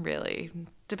day, really,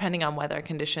 depending on weather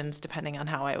conditions, depending on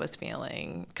how I was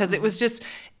feeling. Because it was just,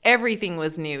 everything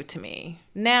was new to me.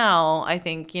 Now, I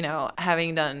think,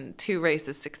 having done 2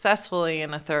 races successfully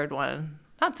and a third one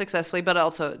not successfully, but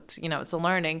also it's a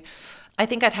learning, I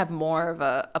think I'd have more of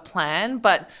a plan.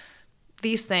 But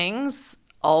these things,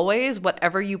 always,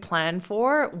 whatever you plan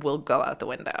for will go out the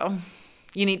window.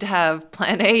 You need to have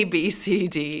plan A, B, C,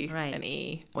 D, and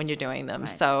E when you're doing them. Right.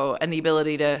 So, and the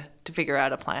ability to figure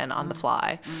out a plan on the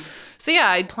fly. So yeah,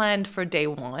 I planned for day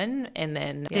 1, and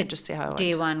then just see how it went.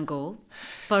 Day 1 go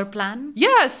per plan?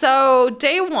 Yeah, so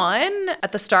day 1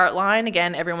 at the start line,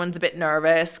 again, everyone's a bit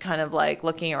nervous, kind of like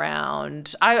looking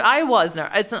around. I was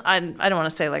nervous. I don't want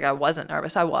to say like I wasn't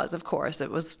nervous. I was, of course. It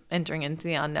was entering into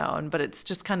the unknown, but it's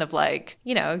just kind of like,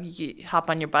 you hop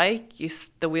on your bike,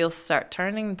 the wheels start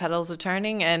turning, pedals are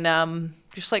turning, and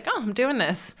you're just like, oh, I'm doing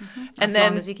this. Mm-hmm. As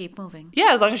long as you keep moving.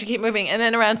 Yeah, as long as you keep moving. And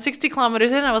then around 60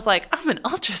 kilometers in, I was like, I'm an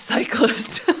ultra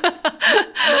cyclist.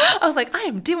 I was like, I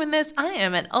am doing this. I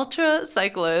am an ultra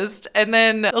cyclist. And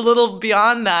then a little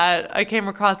beyond that, I came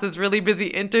across this really busy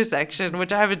intersection,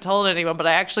 which I haven't told anyone, but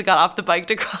I actually got off the bike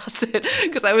to cross it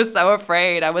because I was so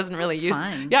afraid. I wasn't really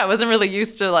I wasn't really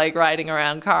used to like riding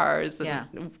around cars.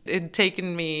 And it'd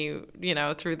taken me,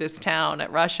 through this town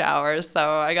at rush hours.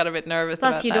 So I got a bit nervous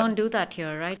about that. Plus, you don't do that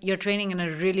here, right? You're training in a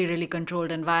really, really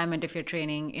controlled environment if you're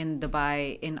training in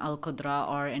Dubai, in Al Qudra,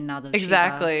 or in Nadal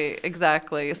Shiba.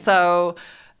 Exactly. So,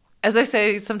 as I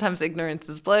say, sometimes ignorance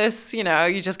is bliss. You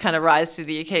just kind of rise to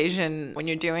the occasion when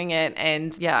you're doing it.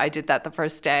 And yeah, I did that the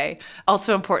first day.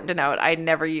 Also important to note, I'd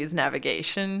never used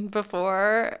navigation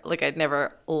before. Like I'd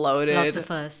never loaded. Lots of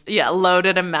firsts. Yeah,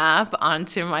 loaded a map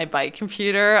onto my bike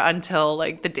computer until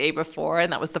like the day before.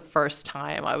 And that was the first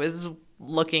time I was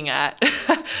looking at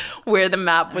where the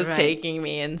map was taking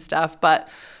me and stuff. But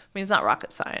it's not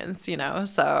rocket science,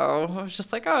 so I was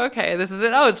just like, oh, okay, this is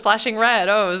it. Oh, it's flashing red.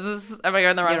 Oh, am I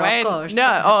going the wrong way? Of course.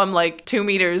 No. Oh, I'm like 2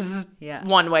 meters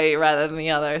one way rather than the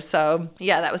other. So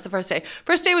yeah, that was the first day.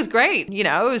 First day was great.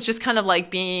 It was just kind of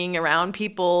like being around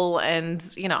people and,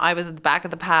 I was at the back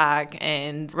of the pack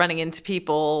and running into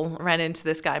people. Ran into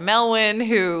this guy, Melwin,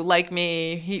 who like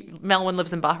me, Melwin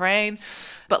lives in Bahrain.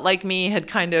 But like me, had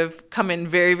kind of come in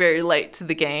very, very late to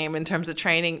the game in terms of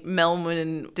training.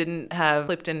 Melwin didn't have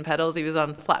flipped-in pedals. He was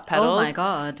on flat pedals. Oh, my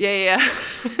God. Yeah.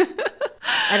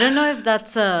 I don't know if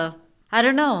that's I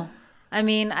don't know. I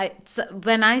mean,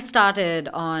 when I started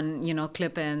on,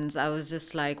 clip-ins, I was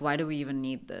just like, why do we even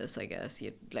need this, I guess?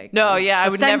 I would never...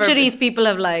 Centuries people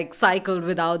have, like, cycled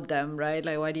without them, right?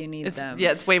 Like, why do you need them?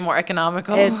 Yeah, it's way more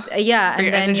economical. And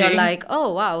then you're like,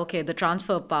 oh, wow, okay, the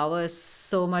transfer of power is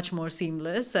so much more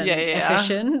seamless and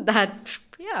efficient that...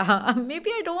 Yeah, maybe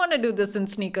I don't want to do this in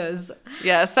sneakers.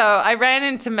 Yeah, so I ran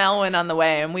into Melwin on the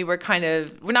way, and we're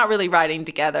not really riding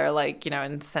together, like,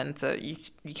 in the sense of you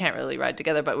can't really ride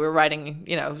together, but we're riding,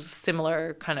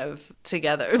 similar kind of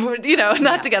together,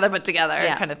 not together, but together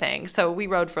kind of thing. So we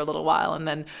rode for a little while, and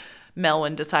then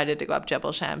Melwin decided to go up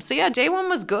Jebel Shams. So yeah, day one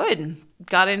was good.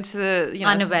 Got into the,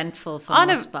 uneventful for the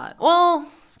most part. Well...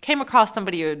 Came across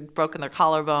somebody who had broken their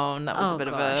collarbone. That was a bit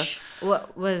of a...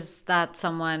 What was that,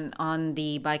 someone on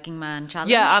the Biking Man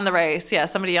challenge? Yeah, on the race. Yeah,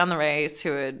 somebody on the race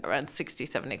who had around 60,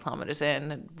 70 kilometers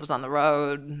in and was on the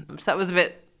road. So that was a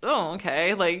bit... Oh,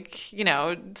 okay. Like,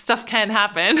 stuff can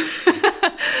happen.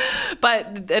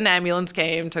 But an ambulance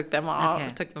came, took them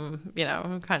off, took them,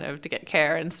 kind of to get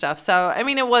care and stuff. So, I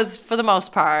mean, it was, for the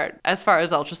most part, as far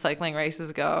as ultra cycling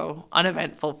races go,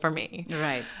 uneventful for me.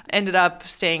 Right. Ended up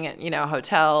staying at, a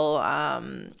hotel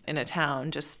in a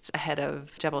town just ahead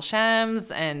of Jebel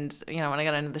Shams. And, when I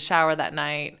got into the shower that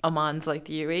night, Oman's like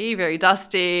the UAE, very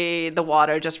dusty. The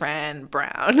water just ran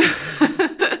brown.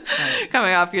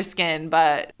 Coming off your skin.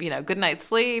 But, good night's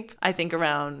sleep. I think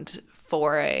around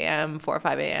 4 or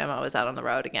 5 a.m. I was out on the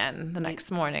road again the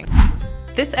next morning.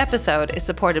 This episode is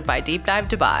supported by Deep Dive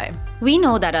Dubai. We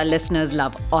know that our listeners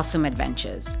love awesome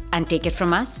adventures. And take it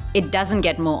from us, it doesn't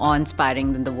get more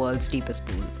awe-inspiring than the world's deepest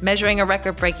pool. Measuring a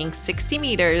record-breaking 60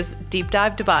 meters, Deep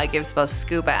Dive Dubai gives both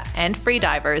scuba and free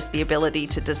divers the ability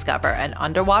to discover an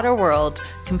underwater world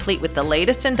complete with the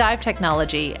latest in dive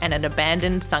technology and an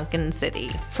abandoned sunken city.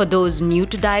 For those new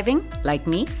to diving, like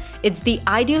me, it's the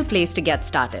ideal place to get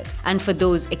started. And for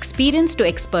those experienced to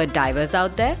expert divers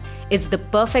out there, it's the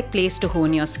perfect place to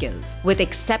hone your skills with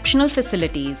exceptional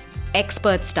facilities,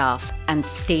 expert staff, and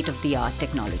state-of-the-art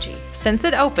technology. Since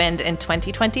it opened in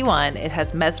 2021, it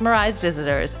has mesmerized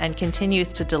visitors and continues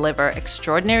to deliver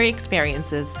extraordinary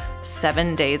experiences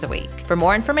 7 days a week. For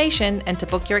more information and to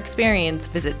book your experience,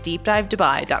 visit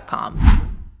deepdivedubai.com.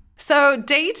 So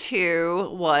day 2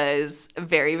 was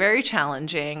very, very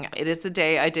challenging. It is the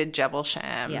day I did Jebel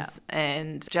Shams,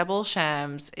 and Jebel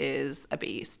Shams is a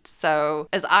beast. So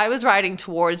as I was riding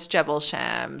towards Jebel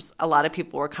Shams, a lot of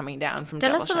people were coming down from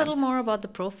Jebel Shams. Tell us a little more about the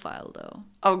profile, though.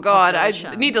 Oh, God, I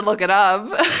need to look it up.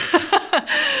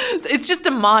 It's just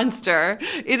a monster.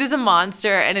 It is a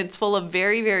monster, and it's full of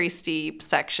very, very steep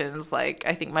sections. Like,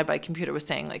 I think my bike computer was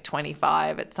saying like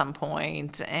 25 at some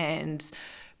point, and...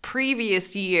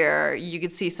 previous year, you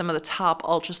could see some of the top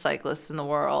ultra cyclists in the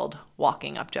world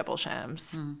walking up Jebel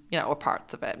Shams, or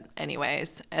parts of it.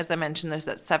 Anyways, as I mentioned, there's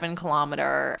that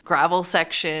 7-kilometer gravel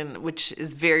section, which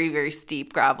is very, very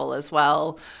steep gravel as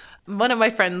well. One of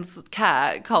my friends,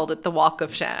 Kat, called it the Walk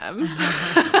of Shams.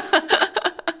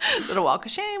 Instead of walk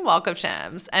of shame, walk of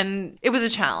shams. And it was a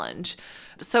challenge.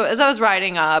 So as I was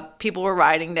riding up, people were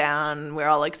riding down. We were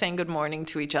all like saying good morning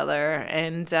to each other.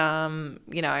 And,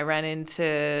 I ran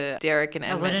into Derek and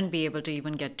Edmund. I wouldn't be able to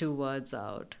even get 2 words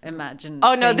out. Imagine.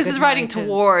 Oh, no, this is riding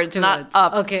towards, not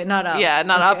up. Okay, not up. Yeah,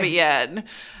 not up it yet.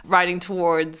 Riding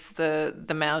towards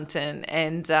the mountain.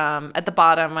 And at the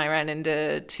bottom, I ran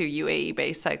into 2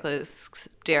 UAE-based cyclists,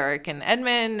 Derek and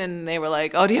Edmund. And they were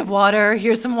like, oh, do you have water?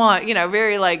 Here's some water.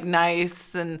 Very like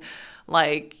nice and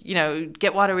like,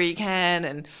 get water where you can.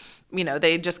 And,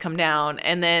 they'd just come down.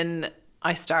 And then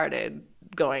I started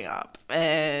going up.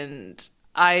 And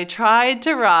I tried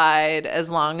to ride as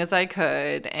long as I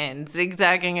could and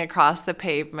zigzagging across the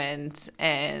pavement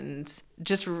and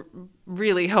just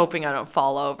really hoping I don't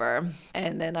fall over.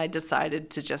 And then I decided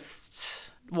to just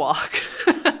walk.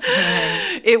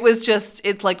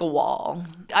 It's like a wall.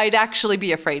 I'd actually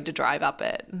be afraid to drive up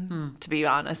it, to be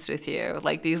honest with you.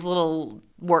 Like these little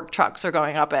work trucks are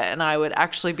going up it, and I would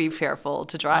actually be fearful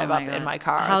to drive up in my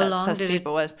car. How That's long how did steep it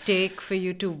was. take for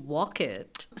you to walk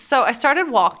it? So I started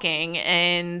walking,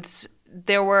 and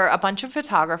there were a bunch of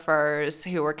photographers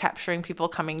who were capturing people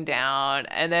coming down.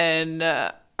 And then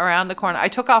around the corner, I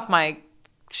took off my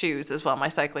shoes as well, my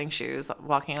cycling shoes,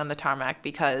 walking on the tarmac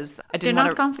because I didn't want to...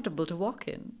 They're not comfortable to walk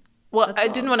in. Well, I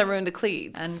didn't want to ruin the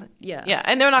cleats. And yeah,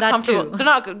 and they're not comfortable. Too. They're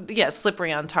not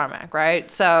slippery on tarmac, right?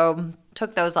 So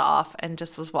took those off and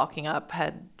just was walking up,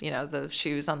 had, the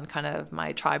shoes on kind of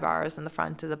my tri-bars in the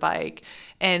front of the bike.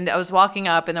 And I was walking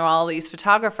up and there were all these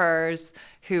photographers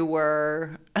who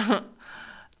were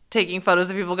taking photos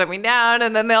of people coming down,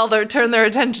 and then they all turn their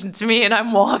attention to me and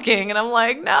I'm walking and I'm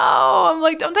like,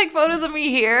 don't take photos of me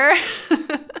here.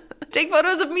 Take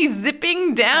photos of me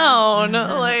zipping down.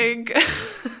 Like,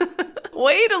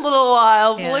 wait a little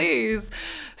while, please. Yeah.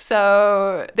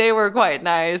 So they were quite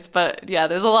nice. But yeah,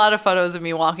 there's a lot of photos of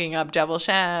me walking up Jebel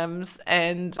Shams,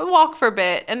 and I walk for a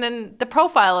bit. And then the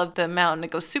profile of the mountain,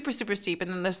 it goes super, super steep.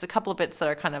 And then there's a couple of bits that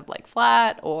are kind of like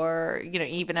flat or,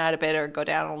 even out a bit or go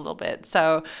down a little bit.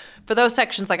 So for those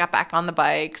sections, I got back on the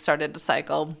bike, started to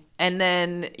cycle. And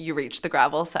then you reach the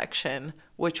gravel section,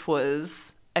 which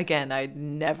was... Again, I'd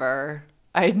never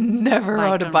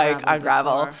rode a bike on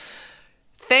gravel.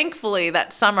 Thankfully,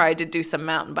 that summer I did do some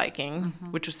mountain biking,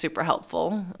 which was super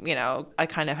helpful. I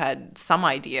kind of had some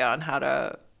idea on how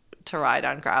to ride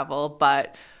on gravel,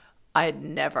 but I had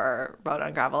never rode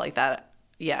on gravel like that.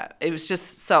 Yeah, it was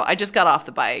just, so I just got off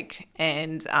the bike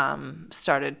and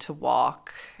started to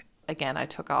walk. Again, I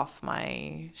took off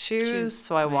my shoes,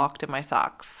 so I walked in my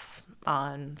socks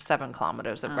on 7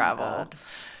 kilometers of gravel. God.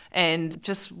 And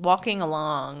just walking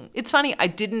along. It's funny, I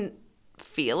didn't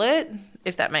feel it,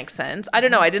 if that makes sense. I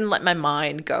don't know. I didn't let my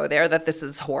mind go there that this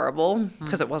is horrible,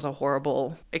 because it was a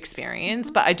horrible experience.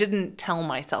 But I didn't tell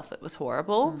myself it was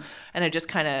horrible. And I just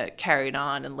kind of carried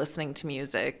on and listening to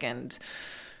music. And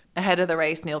ahead of the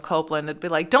race, Neil Copeland would be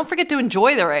like, don't forget to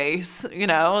enjoy the race,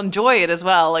 enjoy it as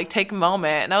well. Like, take a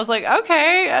moment. And I was like,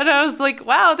 okay. And I was like,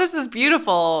 wow, this is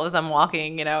beautiful as I'm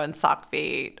walking, in sock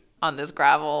feet on this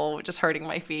gravel, just hurting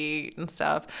my feet and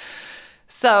stuff.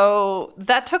 So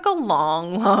that took a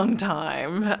long, long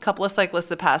time. A couple of cyclists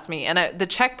had passed me, and the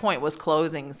checkpoint was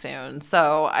closing soon.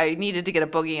 So I needed to get a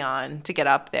boogie on to get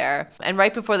up there. And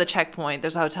right before the checkpoint,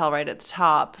 there's a hotel right at the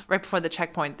top. Right before the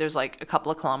checkpoint, there's like a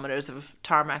couple of kilometers of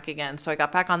tarmac again. So I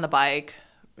got back on the bike,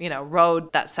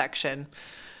 rode that section,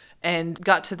 and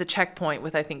got to the checkpoint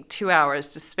with, I think, 2 hours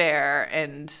to spare.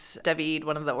 And David,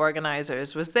 one of the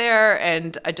organizers, was there.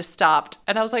 And I just stopped.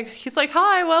 And I was like, he's like,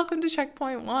 hi, welcome to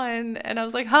checkpoint 1. And I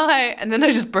was like, hi. And then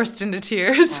I just burst into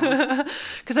tears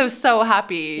because I was so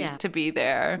happy to be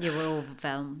there. You were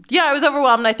overwhelmed. Yeah, I was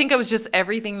overwhelmed. I think it was just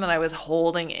everything that I was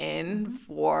holding in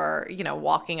for,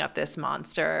 walking up this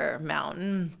monster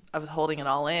mountain. I was holding it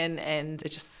all in, and it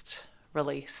just...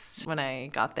 released when I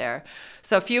got there.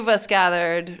 So a few of us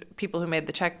gathered, people who made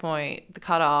the checkpoint, the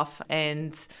cutoff,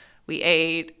 and we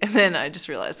ate. And then I just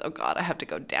realized, oh God, I have to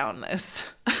go down this.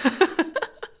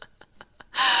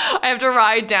 I have to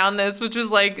ride down this, which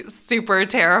was like super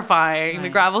terrifying. Right. The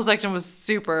gravel section was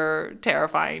super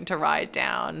terrifying to ride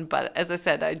down. But as I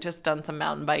said, I'd just done some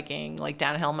mountain biking, like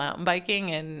downhill mountain biking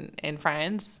in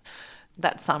France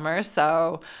that summer.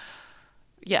 So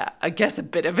yeah, I guess a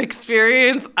bit of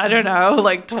experience. I don't know,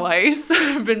 like twice.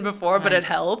 I've been before, but it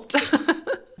helped.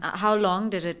 How long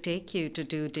did it take you to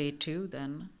do day 2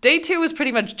 then? Day 2 was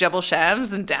pretty much Jebel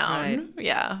Shams and down. Right.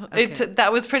 Yeah, okay.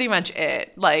 That was pretty much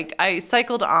it. Like, I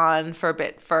cycled on for a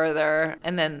bit further,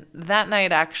 and then that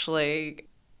night actually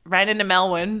ran into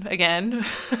Melwin again.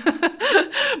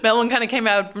 Melwin kind of came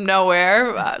out from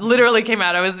nowhere. Literally came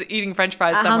out. I was eating French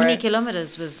fries somewhere. How many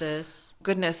kilometers was this?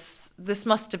 Goodness, this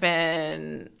must have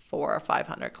been 400 or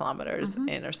 500 kilometers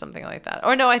in or something like that.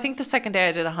 Or no, I think the second day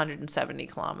I did 170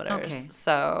 kilometers. Okay.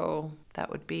 So that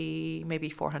would be maybe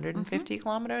 450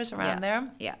 kilometers around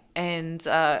there. Yeah. And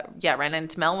ran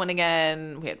into Melwin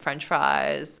again. We had French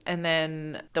fries. And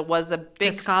then there was a big...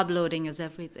 Because carb loading is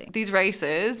everything. These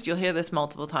races, you'll hear this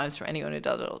multiple times from anyone who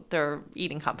does it. They're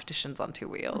eating competitions on two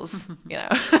wheels. You know,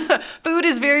 food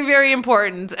is very, very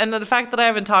important. And the fact that I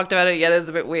haven't talked about it yet is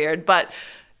a bit weird. But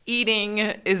eating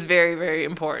is very, very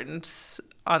important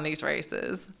on these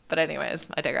races. But anyways,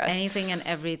 I digress. Anything and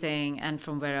everything, and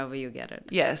from wherever you get it.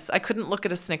 Yes, I couldn't look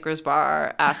at a Snickers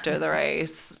bar after the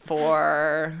race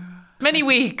for many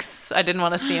weeks. I didn't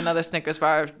want to see another Snickers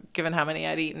bar, given how many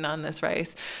I'd eaten on this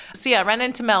race. So yeah, I ran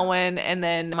into Melwin, and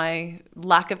then my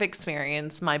lack of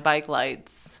experience, my bike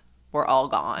lights were all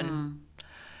gone.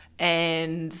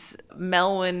 And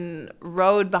Melwin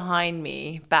rode behind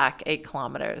me back 8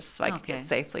 kilometers so I could get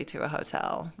safely to a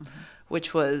hotel,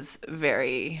 which was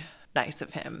very nice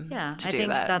of him to do that. I think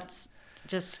that's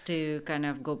just to kind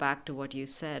of go back to what you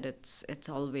said. It's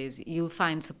always, you'll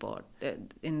find support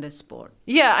in this sport.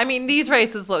 Yeah, I mean, these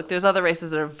races, look, there's other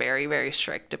races that are very, very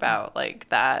strict about like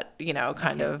that, you know,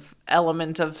 kind of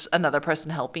element of another person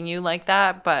helping you like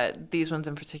that. But these ones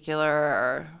in particular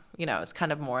are... You know, it's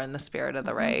kind of more in the spirit of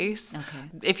the race. Okay.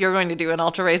 If you're going to do an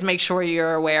ultra race, make sure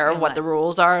you're aware of what the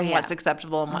rules are and what's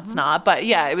acceptable and what's not. But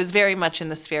yeah, it was very much in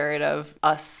the spirit of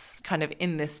us kind of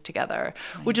in this together,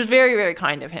 which was very, very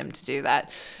kind of him to do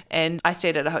that. And I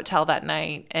stayed at a hotel that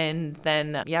night and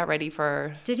then, ready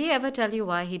for... Did he ever tell you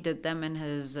why he did them in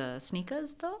his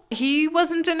sneakers, though? He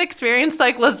wasn't an experienced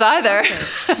cyclist either.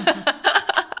 Okay.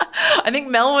 I think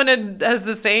Melwin has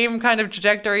the same kind of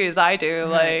trajectory as I do.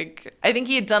 Like, I think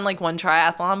he had done like one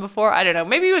triathlon before. I don't know.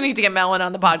 Maybe we need to get Melwin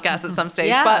on the podcast at some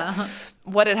stage. But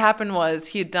what had happened was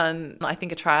he had done, I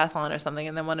think, a triathlon or something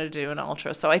and then wanted to do an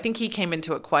ultra. So I think he came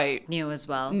into it quite... New as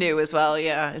well,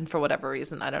 yeah. And for whatever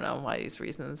reason, I don't know why his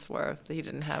reasons were that he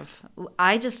didn't have...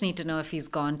 I just need to know if he's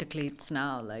gone to cleats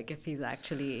now. Like, if he's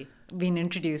actually been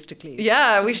introduced to cleats.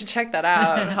 Yeah, we should check that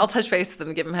out. I'll touch base with him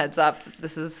and give him a heads up.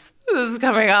 This is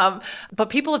coming up. But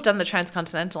people have done the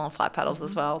Transcontinental on flat pedals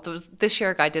as well. This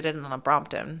year a guy did it on a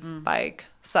Brompton bike.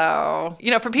 So,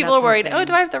 you know, for people who are worried,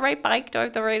 do I have the right bike? Do I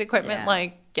have the right equipment? Yeah.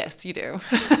 Like, yes, you do.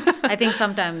 I think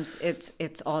sometimes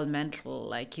it's all mental.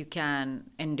 Like, you can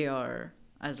endure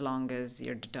as long as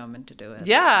you're determined to do it.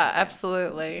 Yeah,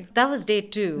 absolutely. That was day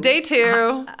 2. Day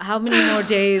 2. How many more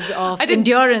days of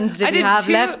endurance did you have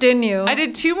left in you? I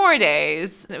did 2 more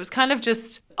days. It was kind of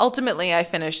just, ultimately I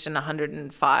finished in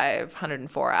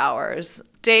 104 hours.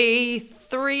 Day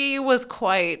 3 was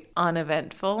quite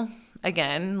uneventful.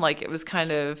 Again, like it was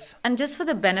kind of... And just for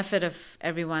the benefit of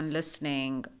everyone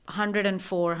listening,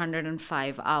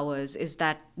 105 hours, is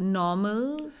that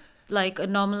normal? Like a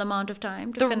normal amount of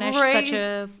time to finish such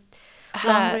a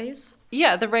long race?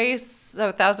 Yeah, the race, so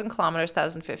 1,000 kilometers,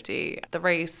 1,050. The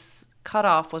race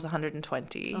cutoff was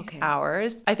 120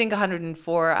 hours. I think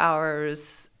 104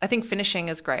 hours, I think finishing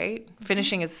is great.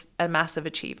 Finishing is a massive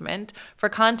achievement. For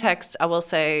context, I will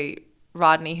say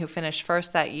Rodney, who finished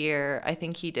first that year, I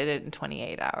think he did it in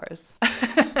 28 hours.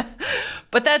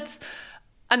 But that's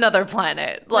another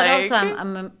planet. But also,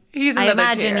 I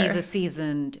imagine he's a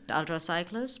seasoned ultra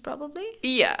cyclist, probably.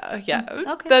 Yeah.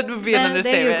 Okay. That would be an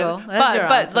understatement. There you go.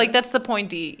 But like that's the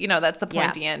pointy, that's the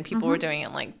pointy end. People were doing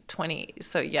it like 20.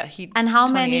 So yeah, And how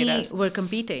many were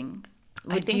competing?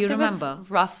 Do you remember? Was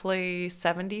roughly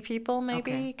 70 people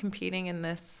maybe competing in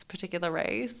this particular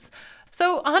race.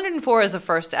 So 104 as a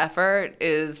first effort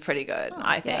is pretty good,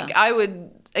 I think.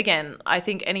 Yeah. I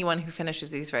think anyone who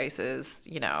finishes these races,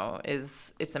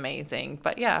 it's amazing.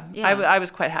 But I was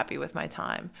quite happy with my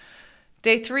time.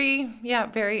 Day 3,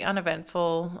 very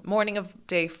uneventful. Morning of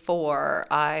day 4,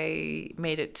 I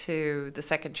made it to the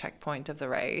second checkpoint of the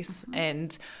race. Mm-hmm.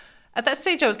 And at that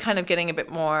stage, I was kind of getting a bit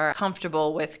more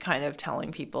comfortable with kind of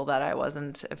telling people that I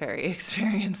wasn't a very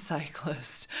experienced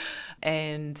cyclist.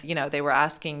 And, they were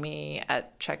asking me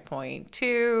at checkpoint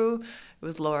 2, it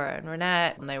was Laura and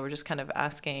Renette, and they were just kind of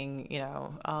asking,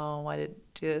 why did you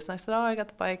do this? And I said, I got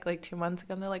the bike like 2 months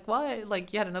ago. And they're like, what?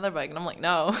 Like, you had another bike? And I'm like,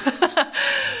 no.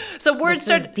 So word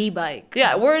started the bike.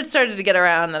 Yeah, word started to get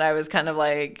around that I was kind of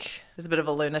like, was a bit of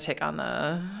a lunatic on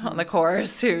the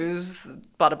course who's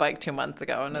bought a bike 2 months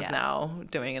ago and is now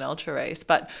doing an ultra race.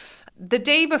 But the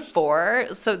day before,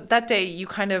 so that day you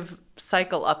kind of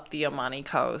cycle up the Omani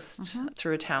coast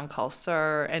through a town called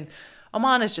Sur, and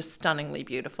Oman is just stunningly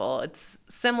beautiful. It's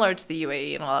similar to the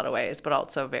UAE in a lot of ways, but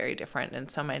also very different in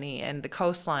so many. And the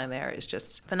coastline there is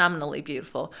just phenomenally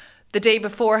beautiful. The day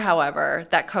before, however,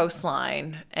 that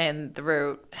coastline and the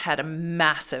route had a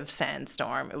massive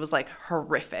sandstorm. It was like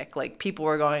horrific. Like people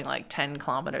were going like 10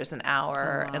 kilometers an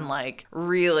hour and like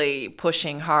really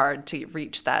pushing hard to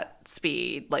reach that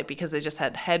speed, like because they just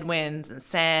had headwinds and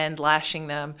sand lashing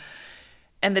them.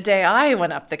 And the day I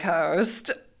went up the coast,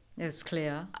 it's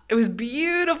clear. it was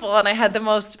beautiful, and I had the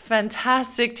most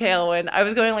fantastic tailwind. I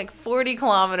was going like 40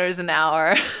 kilometers an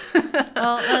hour.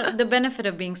 Well, the benefit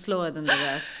of being slower than the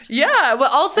rest. Yeah,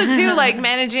 well, also too, like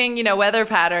managing, you know, weather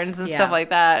patterns and stuff like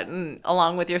that, and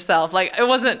along with yourself. Like it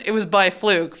was by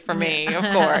fluke for me, of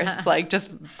course, like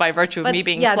just by virtue of me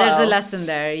being slow. There's a lesson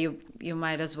there. You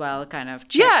might as well kind of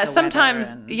check the sometimes,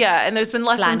 weather and there's been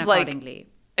lessons plan accordingly.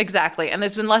 Exactly. And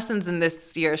there's been lessons in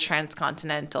this year's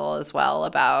Transcontinental as well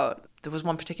about, there was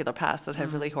one particular pass that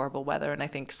had really horrible weather, and I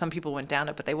think some people went down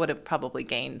it, but they would have probably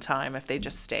gained time if they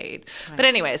just stayed. Right. But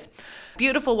anyways,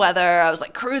 beautiful weather. I was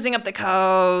like cruising up the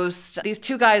coast. These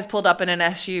two guys pulled up in an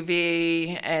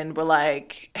SUV and were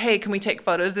like, hey, can we take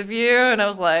photos of you? And I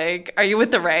was like, are you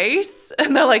with the race?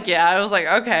 And they're like, yeah. I was like,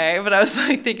 okay. But I was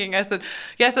like thinking, I said,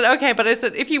 okay. But I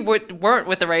said, if you weren't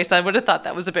with the race, I would have thought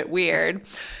that was a bit weird.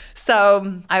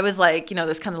 So I was like, you know,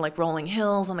 there's kind of like rolling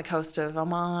hills on the coast of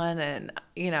Oman. And,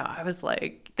 you know, I was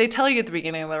like, they tell you at the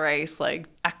beginning of the race, like,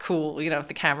 act cool, you know, if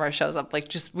the camera shows up, like,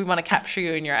 just, we want to capture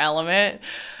you in your element.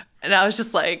 And I was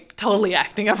just like totally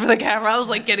acting up for the camera. I was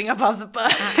like getting up off the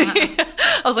bike.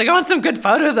 I was like, I want some good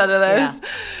photos out of this.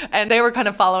 Yeah. And they were kind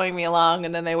of following me along,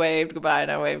 and then they waved goodbye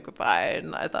and I waved goodbye.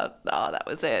 And I thought, oh, that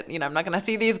was it. You know, I'm not going to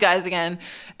see these guys again.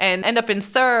 And end up in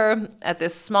Sur at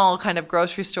this small kind of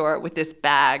grocery store with this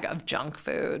bag of junk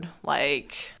food,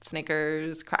 like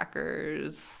Snickers,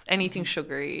 crackers, anything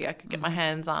sugary I could get my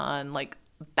hands on, like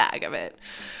a bag of it.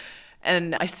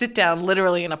 And I sit down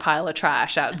literally in a pile of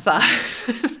trash outside,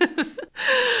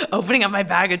 opening up my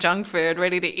bag of junk food,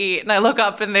 ready to eat. And I look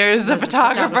up and there's a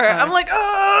photographer. I'm like,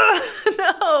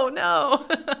 oh, no.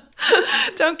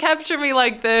 Don't capture me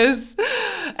like this.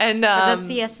 And but that's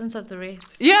the essence of the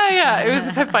race. Yeah. It was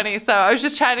a bit funny. So I was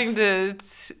just chatting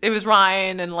it was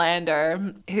Ryan and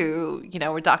Lander who, you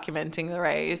know, were documenting the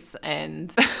race.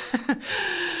 And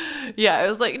I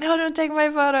was like, no, don't take my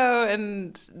photo.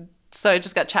 And so I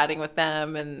just got chatting with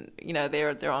them, and, you know,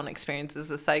 their own experiences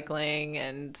of cycling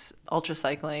and ultra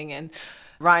cycling. And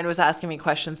Ryan was asking me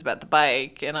questions about the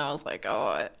bike, and I was like,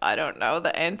 oh, I don't know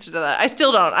the answer to that. I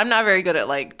still don't. I'm not very good at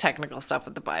like technical stuff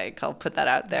with the bike. I'll put that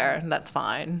out there, and that's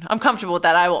fine. I'm comfortable with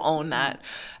that. I will own that.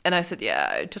 And I said, yeah,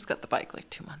 I just got the bike like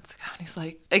 2 months ago. And he's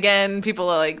like, again, people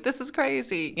are like, this is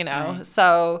crazy, you know? Right.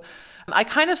 So I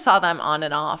kind of saw them on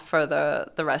and off for the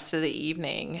rest of the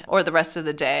evening or the rest of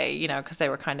the day, you know, because they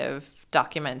were kind of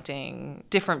documenting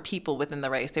different people within the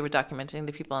race. They were documenting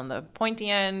the people on the pointy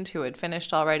end who had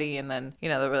finished already. And then, you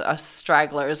know, there were us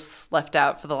stragglers left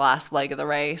out for the last leg of the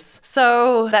race.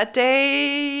 So that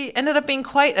day ended up being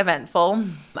quite eventful.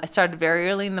 I started very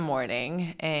early in the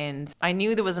morning, and I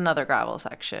knew there was another gravel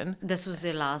section. This was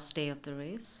the last day of the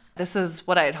race? This is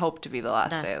what I had hoped to be the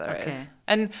last day of the race.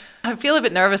 And I feel a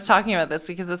bit nervous talking about this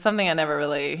because it's something I never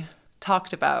really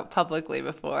talked about publicly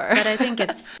before. But I think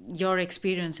it's your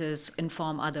experiences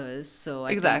inform others. So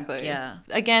I exactly. think,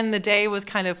 Again, the day was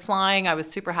kind of flying. I was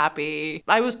super happy.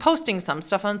 I was posting some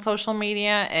stuff on social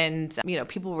media, and, you know,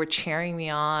 people were cheering me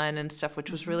on and stuff,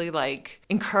 which was really like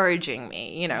encouraging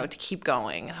me, you know, to keep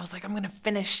going. And I was like, I'm going to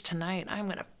finish tonight. I'm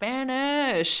going to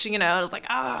finish, you know. I was like,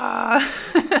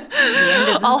 The end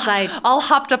is in sight. All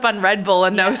hopped up on Red Bull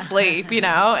and no sleep, you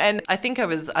know. And I think I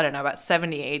was, I don't know, about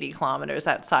 70, 80 kilometers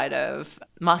outside of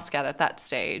Muscat at that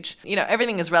stage. You know,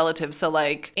 everything is relative. So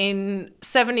like in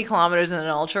 70 kilometers in an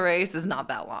ultra race is not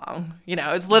that long. You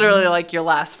know, it's literally like your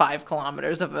last 5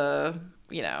 kilometers of a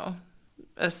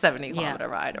 70 kilometer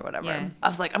ride or whatever. Yeah. I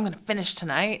was like, I'm going to finish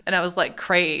tonight. And I was like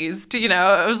crazed, you know,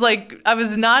 I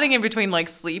was nodding in between like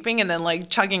sleeping and then like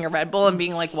chugging a Red Bull and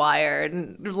being like wired.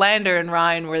 And Lander and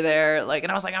Ryan were there, like,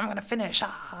 and I was like, I'm going to finish.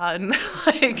 And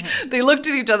like, they looked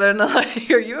at each other and they're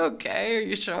like, are you okay? Are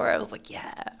you sure? I was like,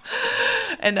 yeah.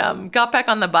 And got back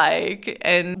on the bike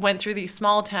and went through these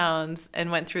small towns and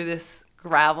went through this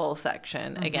gravel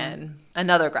section again,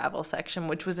 another gravel section,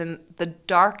 which was in the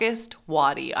darkest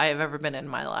wadi I have ever been in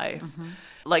my life.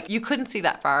 Like, you couldn't see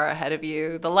that far ahead of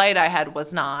you. The light I had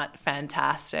was not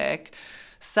fantastic.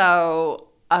 So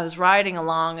I was riding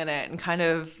along in it and kind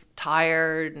of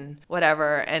tired and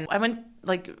whatever. And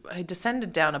I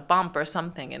descended down a bump or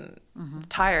something, and the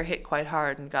tire hit quite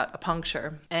hard and got a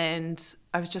puncture. And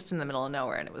I was just in the middle of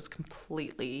nowhere, and it was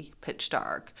completely pitch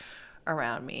dark.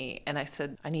 around me. And I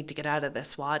said, I need to get out of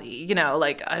this wadi,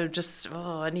 like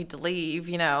I need to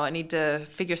leave, I need to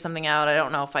figure something out. I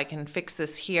don't know if I can fix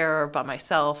this here by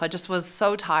myself. I just was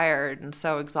so tired and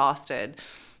so exhausted.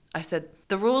 I said,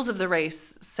 the rules of the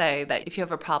race say that if you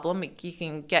have a problem, you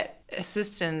can get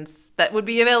assistance that would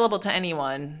be available to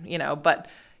anyone, but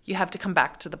you have to come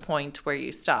back to the point where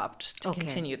you stopped to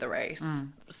continue the race.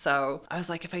 So I was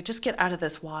like, if I just get out of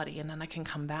this wadi and then I can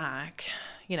come back,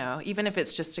 even if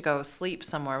it's just to go sleep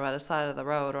somewhere by the side of the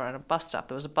road or on a bus stop.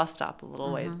 There was a bus stop a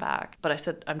little ways back. But I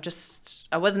said,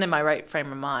 I wasn't in my right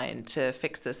frame of mind to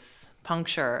fix this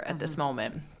puncture at this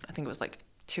moment. I think it was like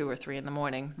 2 or 3 in the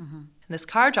morning. And this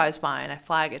car drives by and I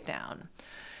flag it down.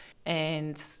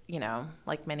 And,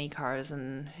 like many cars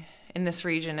in this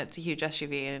region, it's a huge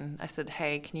SUV. And I said,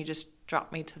 hey, can you just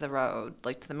drop me to the road,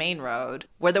 like to the main road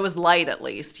where there was light at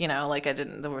least,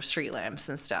 there were street lamps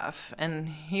and stuff. And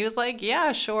he was like,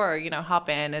 yeah, sure, hop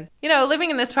in. And,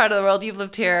 living in this part of the world, you've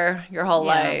lived here your whole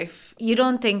life. You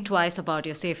don't think twice about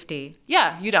your safety.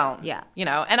 Yeah, you don't. Yeah.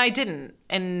 And I didn't.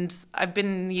 And I've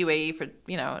been in UAE for,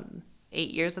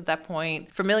 8 years at that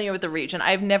point, familiar with the region.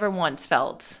 I've never once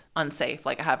felt unsafe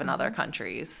like I have in other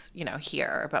countries,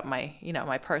 here about my,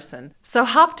 my person. So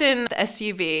hopped in the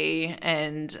SUV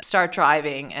and start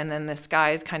driving. And then this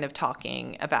guy's kind of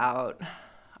talking about,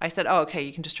 I said, oh, okay,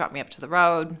 you can just drop me up to the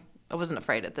road. I wasn't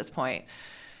afraid at this point.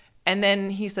 And then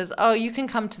he says, oh, you can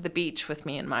come to the beach with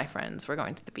me and my friends. We're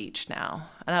going to the beach now.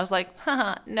 And I was like,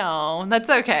 no, that's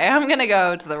okay. I'm going to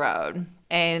go to the road.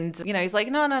 And, he's like,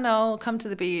 no, come to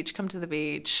the beach.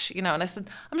 And I said,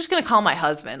 I'm just going to call my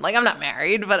husband. Like, I'm not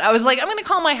married, but I was like, I'm going to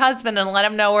call my husband and let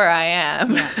him know where I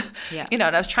am. Yeah. And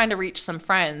I was trying to reach some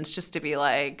friends just to be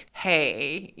like,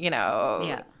 hey,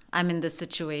 Yeah. I'm in this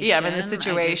situation. Yeah, I'm in this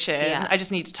situation. I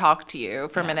just need to talk to you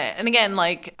for a minute. And again,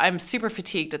 like, I'm super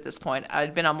fatigued at this point.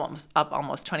 I'd been almost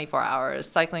 24 hours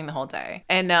cycling the whole day.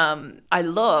 And I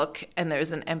look and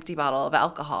there's an empty bottle of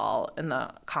alcohol in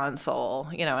the console,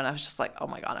 and I was just like, oh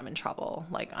my God, I'm in trouble.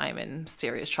 Like, I'm in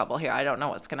serious trouble here. I don't know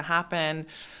what's going to happen.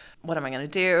 What am I going to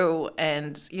do?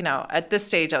 And, at this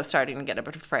stage, I was starting to get a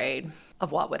bit afraid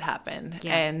of what would happen.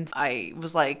 Yeah. And I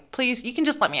was like, please, you can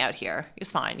just let me out here. It's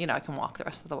fine. I can walk the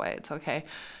rest of the way. It's okay.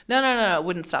 No.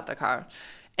 Wouldn't stop the car.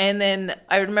 And then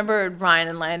I remember Ryan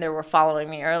and Lander were following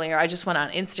me earlier. I just went on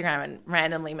Instagram and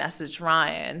randomly messaged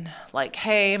Ryan, like,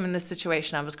 hey, I'm in this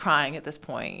situation. I was crying at this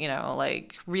point,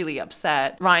 like really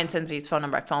upset. Ryan sends me his phone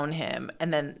number. I phone him.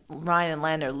 And then Ryan and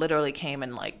Lander literally came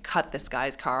and like cut this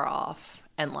guy's car off.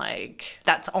 And like,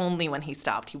 that's only when he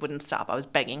stopped. He wouldn't stop. I was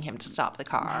begging him to stop the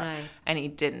car. Right. And he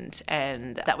didn't.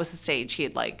 And that was the stage he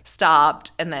had like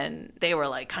stopped. And then they were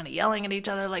like kind of yelling at each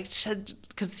other, like,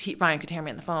 because Ryan could hear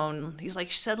me on the phone. He's like,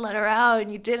 she said, let her out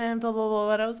and you didn't, blah, blah,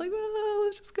 blah. And I was like, well,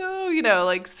 let's just go,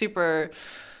 like super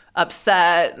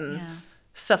upset and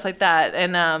stuff like that.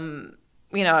 And,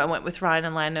 I went with Ryan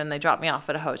and Landon and they dropped me off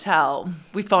at a hotel.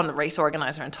 We phoned the race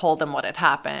organizer and told them what had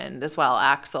happened as well.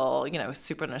 Axel, was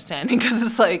super understanding because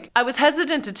it's like, I was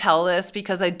hesitant to tell this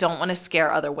because I don't want to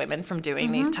scare other women from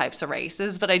doing these types of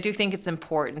races. But I do think it's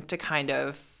important to kind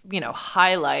of,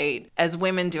 highlight as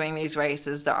women doing these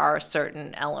races, there are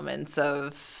certain elements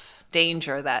of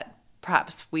danger that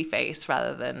perhaps we face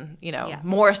rather than,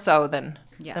 more so than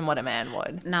what a man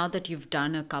would. Now that you've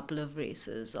done a couple of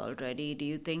races already, do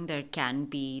you think there can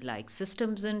be like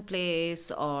systems in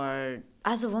place, or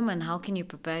as a woman, how can you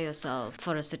prepare yourself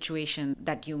for a situation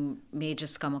that you may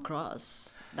just come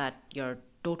across that you're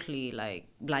totally like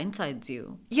blindsides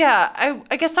you? Yeah,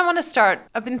 I guess I want to start,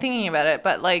 I've been thinking about it,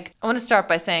 but like I want to start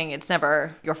by saying it's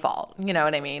never your fault. You know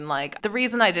what I mean? Like the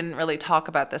reason I didn't really talk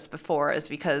about this before is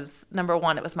because number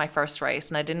one, it was my first race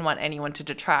and I didn't want anyone to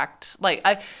detract.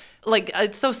 Like,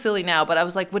 it's so silly now, but I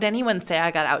was like, would anyone say I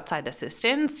got outside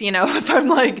assistance? If I'm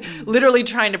like literally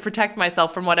trying to protect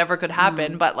myself from whatever could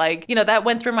happen. But like, that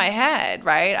went through my head,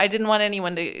 right? I didn't want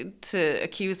anyone to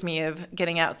accuse me of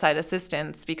getting outside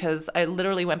assistance because I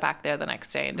literally went back there the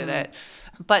next day and did it.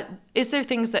 But is there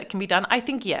things that can be done? I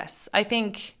think yes. I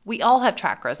think we all have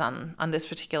trackers on this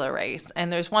particular race.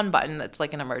 And there's one button that's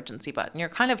like an emergency button. You're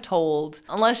kind of told,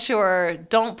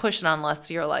 don't push it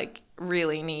unless you're like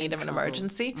really need of an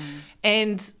emergency.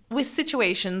 And with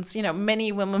situations,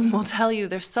 many women will tell you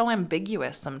they're so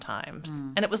ambiguous sometimes.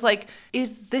 And it was like,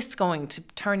 is this going to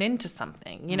turn into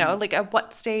something? Like at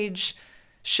what stage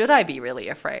should I be really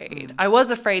afraid? I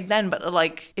was afraid then, but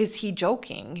like, is he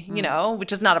joking?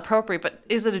 Which is not appropriate, but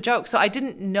is it a joke? So I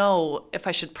didn't know if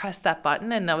I should press that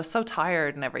button, and I was so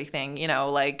tired and everything,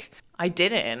 like I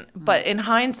didn't. But in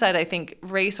hindsight, I think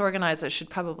race organizers should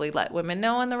probably let women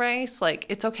know in the race, like,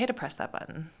 it's okay to press that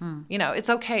button. It's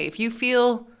okay. If you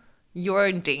feel you're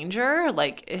in danger,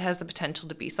 like it has the potential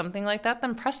to be something like that,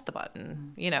 then press the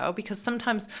button, because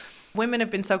sometimes women have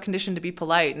been so conditioned to be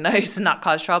polite and nice and not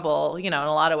cause trouble, in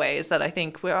a lot of ways that I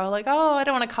think we're all like, oh, I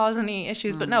don't want to cause any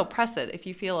issues, but no, press it. If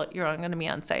you feel you're going to be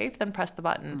unsafe, then press the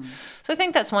button. So I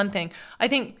think that's one thing. I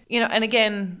think, and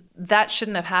again, that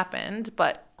shouldn't have happened,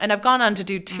 and I've gone on to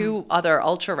do 2 other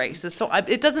ultra races. So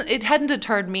it hadn't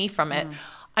deterred me from it.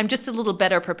 I'm just a little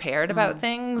better prepared about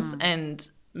things and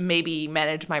maybe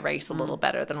manage my race a little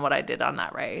better than what I did on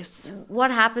that race.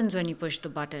 What happens when you push the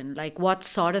button? Like, what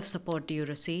sort of support do you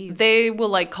receive? They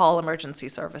will call emergency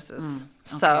services.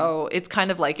 Okay. So it's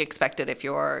kind of like expected if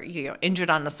you're injured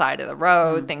on the side of the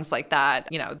road, things like that.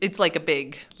 It's like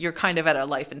you're kind of at a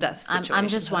life and death situation. I'm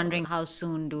just wondering, how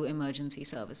soon do emergency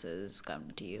services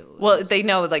come to you? Well, they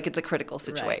know it's a critical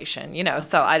situation, okay.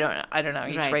 So I don't know.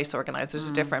 Each race organizers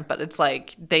are different, but it's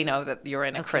like they know that you're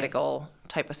in a critical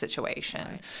type of situation.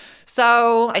 Right.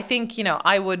 So I think,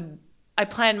 I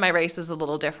planned my races a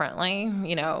little differently,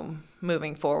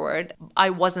 moving forward. I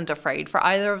wasn't afraid for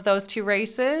either of those 2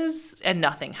 races, and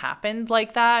nothing happened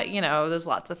like that. There's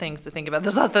lots of things to think about.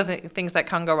 There's lots of things that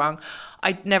can go wrong.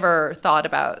 I never thought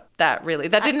about that really.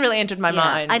 That didn't really enter my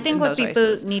mind. I think what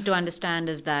people need to understand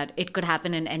is that it could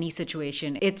happen in any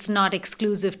situation. It's not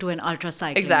exclusive to an ultra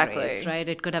cycling race, right?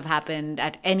 It could have happened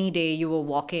at any day you were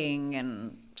walking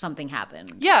and something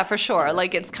happened. Yeah, for sure.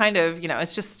 It's kind of,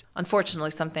 it's just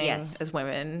unfortunately something as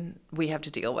women we have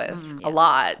to deal with a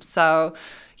lot. So,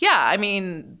 yeah,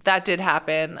 that did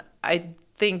happen. I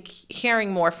think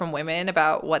hearing more from women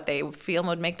about what they feel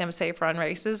would make them safer on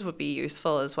races would be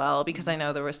useful as well, because I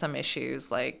know there were some issues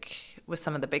with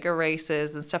some of the bigger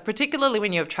races and stuff, particularly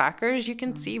when you have trackers, you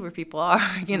can see where people are,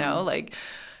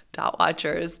 dot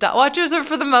watchers. Dot watchers are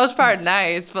for the most part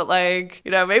nice, but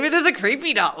maybe there's a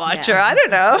creepy dot watcher. Yeah. I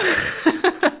don't know.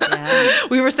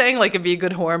 We were saying it'd be a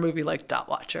good horror movie like Dot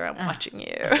Watcher, I'm watching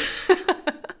you.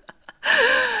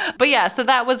 But yeah, so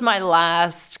that was my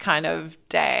last kind of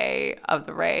day of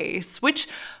the race, which,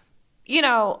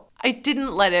 I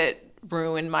didn't let it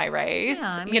ruin my race,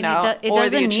 it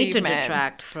doesn't need to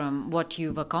detract from what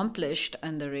you've accomplished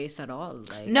in the race at all.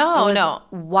 No.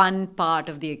 One part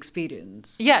of the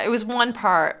experience. Yeah, it was one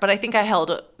part, but I think I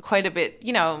held quite a bit.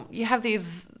 You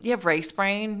have race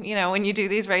brain, when you do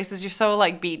these races, you're so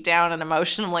beat down and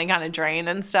emotionally kind of drained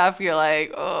and stuff. You're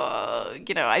like, oh,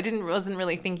 I wasn't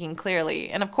really thinking clearly.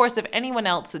 And of course, if anyone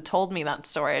else had told me that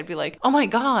story, I'd be like, oh my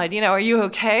God, are you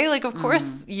okay? Of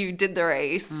course you did the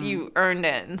race, you earned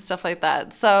it and stuff like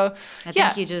that. So I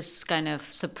think you just kind of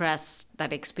suppressed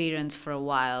that experience for a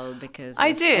while because of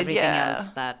everything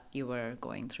else that you were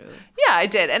going through. Yeah, I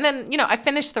did. And then, I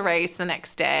finished the race the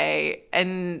next day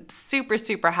and super,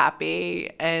 super happy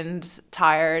and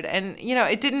tired. And,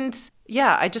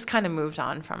 I just kind of moved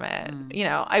on from it.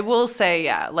 I will say,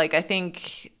 I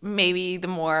think maybe the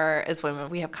more as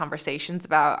women we have conversations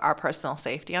about our personal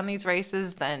safety on these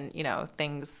races, then,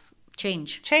 things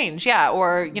change,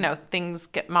 or things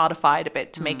get modified a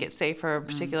bit to make it safer,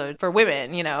 particularly for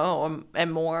women,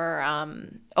 and more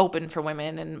open for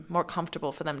women and more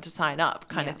comfortable for them to sign up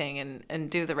kind of thing and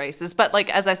do the races. But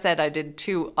as I said, I did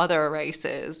 2 other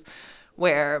races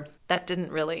where that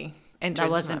didn't really enter. That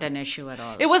wasn't an issue at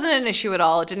all. It wasn't an issue at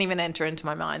all. It didn't even enter into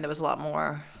my mind. There was a lot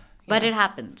more. But it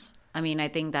happens. I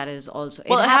think that is also.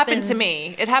 It happened to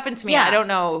me. Yeah. I don't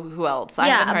know who else. I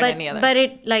haven't heard any other. But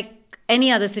it any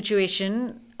other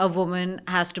situation, a woman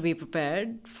has to be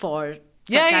prepared for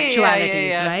such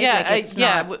actualities,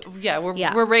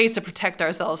 right? We're raised to protect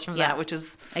ourselves from that, which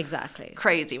is exactly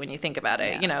crazy when you think about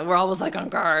it. We're always on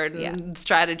guard and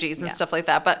strategies and stuff like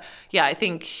that. But I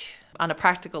think on a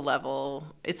practical level,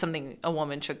 it's something a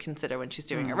woman should consider when she's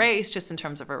doing a race, just in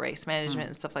terms of her race management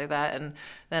and stuff like that. And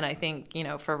then I think,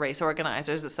 for race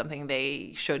organizers, it's something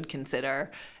they should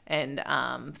consider and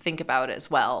think about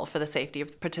as well for the safety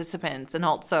of the participants, and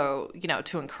also,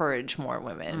 to encourage more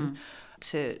women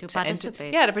to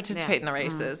participate. To participate in the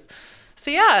races.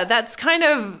 So that's kind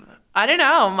of, I don't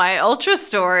know, my ultra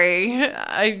story.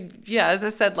 As I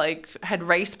said, had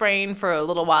race brain for a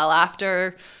little while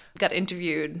after, got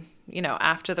interviewed,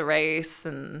 after the race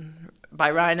and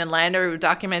by Ryan and Lander, who were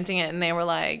documenting it, and they were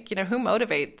like, who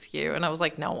motivates you? And I was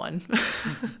like, no one.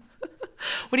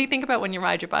 What do you think about when you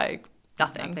ride your bike?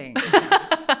 Nothing.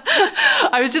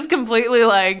 I was just completely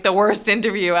the worst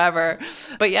interview ever.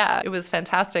 But it was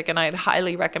fantastic. And I'd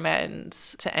highly recommend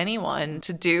to anyone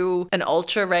to do an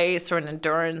ultra race or an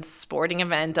endurance sporting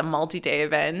event, a multi-day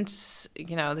event.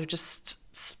 They're just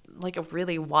like a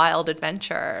really wild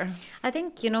adventure. I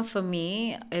think, for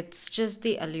me, it's just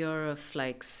the allure of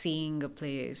like seeing a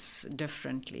place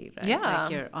differently, right? Yeah.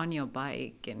 Like you're on your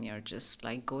bike and you're just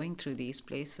like going through these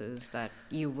places that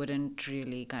you wouldn't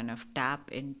really kind of tap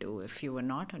into if you were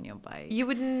not on your bike. You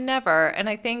would never. And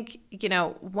I think,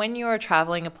 when you're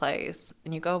traveling a place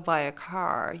and you go by a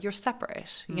car, you're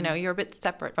separate. You're a bit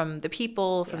separate from the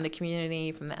people, from the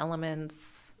community, from the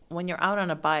elements. When you're out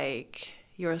on a bike,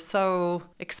 you're so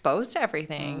exposed to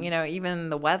everything, even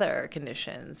the weather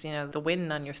conditions, the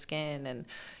wind on your skin. And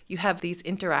you have these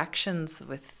interactions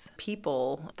with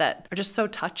people that are just so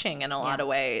touching in a lot of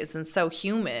ways and so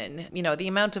human. The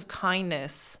amount of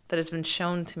kindness that has been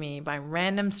shown to me by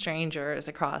random strangers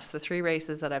across the 3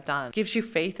 races that I've done gives you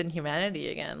faith in humanity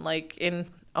again. Like in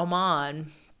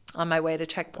Oman, on my way to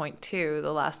checkpoint 2,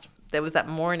 there was that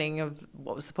morning of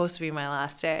what was supposed to be my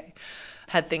last day.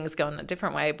 Had things gone a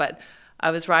different way, but I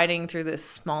was riding through this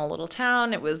small little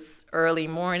town. It was early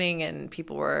morning and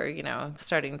people were,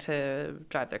 starting to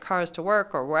drive their cars to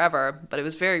work or wherever, but it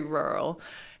was very rural.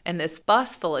 And this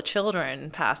bus full of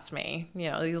children passed me,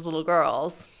 these little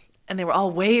girls, and they were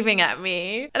all waving at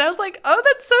me. And I was like, oh,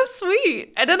 that's so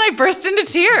sweet. And then I burst into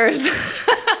tears.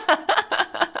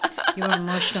 You were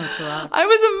emotional throughout. I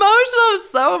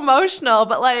was so emotional,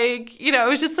 but it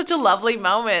was just such a lovely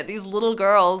moment. These little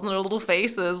girls and their little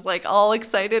faces, like all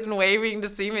excited and waving to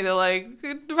see me.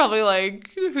 They're probably like,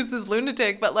 who's this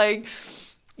lunatic? But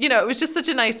it was just such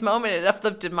a nice moment. It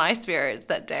uplifted my spirits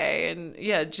that day. And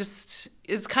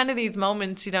it's kind of these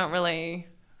moments you don't really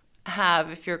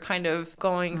have if you're kind of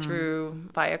going through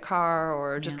by a car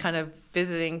or just kind of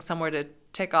visiting somewhere to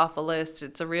tick off a list.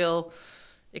 It's a real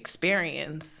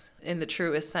experience in the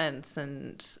truest sense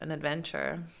and an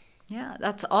adventure. Yeah,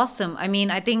 that's awesome. I mean,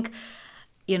 I think,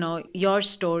 your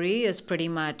story is pretty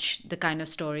much the kind of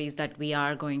stories that we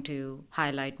are going to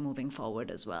highlight moving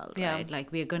forward as well, right? Yeah.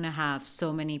 Like we're going to have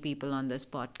so many people on this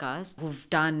podcast who've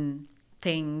done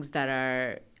things that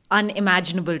are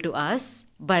unimaginable to us,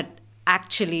 but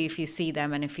actually if you see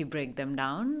them and if you break them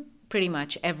down, pretty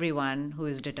much everyone who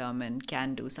is determined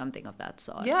can do something of that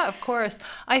sort. Yeah, of course.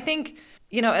 I think,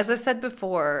 as I said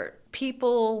before,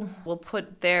 people will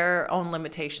put their own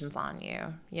limitations on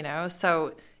you,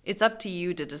 so it's up to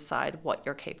you to decide what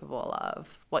you're capable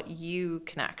of, what you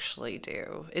can actually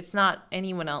do. It's not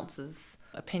anyone else's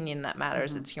opinion that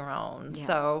matters. It's your own. Yeah.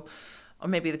 So, or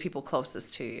maybe the people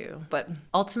closest to you. But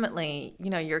ultimately,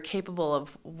 you're capable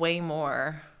of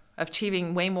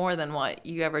achieving way more than what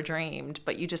you ever dreamed.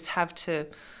 But you just have to,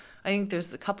 I think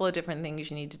there's a couple of different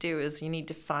things you need to do. Is you need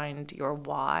to find your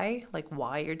why, like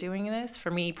why you're doing this.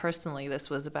 For me personally, this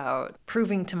was about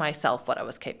proving to myself what I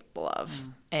was capable of.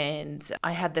 And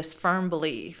I had this firm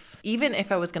belief, even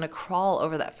if I was going to crawl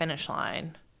over that finish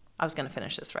line, I was going to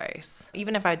finish this race.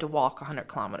 Even if I had to walk 100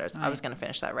 kilometers, I was going to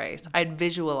finish that race. I'd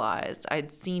visualized,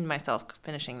 I'd seen myself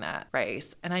finishing that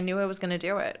race, and I knew I was going to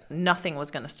do it. Nothing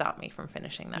was going to stop me from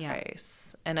finishing that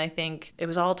race. And I think it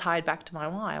was all tied back to my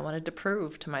why. I wanted to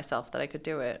prove to myself that I could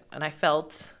do it. And I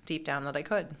felt deep down that I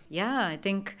could. Yeah, I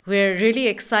think we're really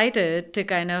excited to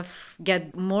kind of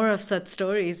get more of such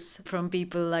stories from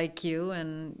people like you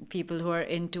and people who are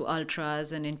into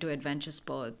ultras and into adventure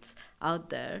sports out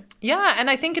there. Yeah, and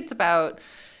I think it's about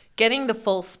getting the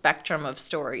full spectrum of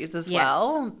stories as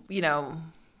well.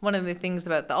 One of the things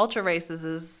about the ultra races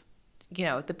is,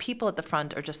 the people at the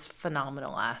front are just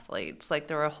phenomenal athletes. Like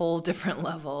they're a whole different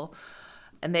level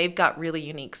and they've got really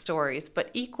unique stories.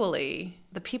 But equally,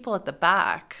 the people at the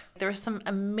back, there are some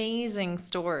amazing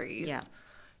stories. Yeah.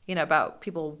 About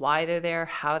people, why they're there,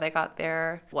 how they got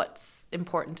there, what's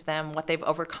important to them, what they've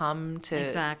overcome to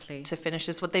finish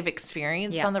this, what they've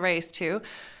experienced on the race too.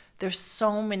 There's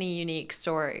so many unique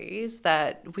stories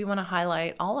that we want to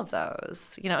highlight all of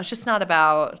those. It's just not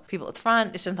about people at the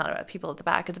front. It's just not about people at the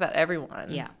back. It's about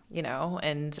everyone. Yeah.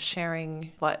 And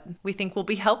sharing what we think will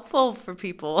be helpful for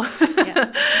people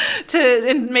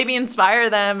to maybe inspire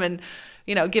them and,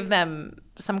 give them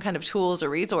some kind of tools or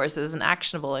resources and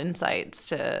actionable insights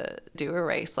to do a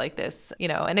race like this,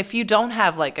 and if you don't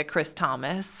have like a Chris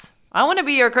Thomas, I want to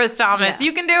be your Chris Thomas. Yeah.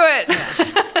 You can do it.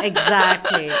 Yeah.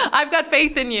 Exactly. I've got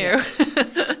faith in you.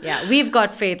 Yeah, we've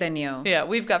got faith in you. Yeah,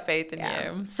 we've got faith in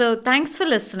you. So thanks for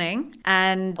listening,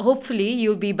 and hopefully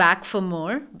you'll be back for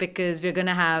more because we're going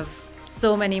to have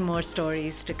so many more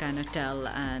stories to kind of tell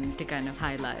and to kind of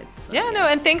highlight. So,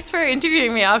 and thanks for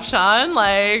interviewing me,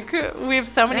 Afshan. We have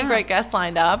so many great guests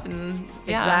lined up. And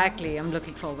Exactly. I'm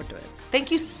looking forward to it.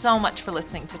 Thank you so much for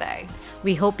listening today.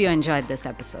 We hope you enjoyed this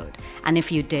episode. And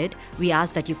if you did, we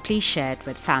ask that you please share it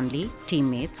with family,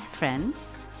 teammates,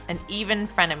 friends. and even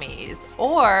frenemies,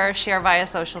 or share via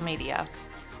social media.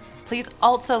 Please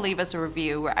also leave us a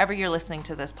review wherever you're listening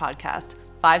to this podcast.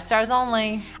 5 stars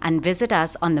only. And visit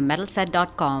us on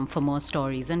themetalset.com for more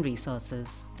stories and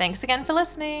resources. Thanks again for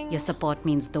listening. Your support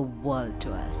means the world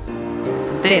to us.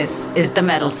 This is The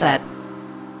Metal Set.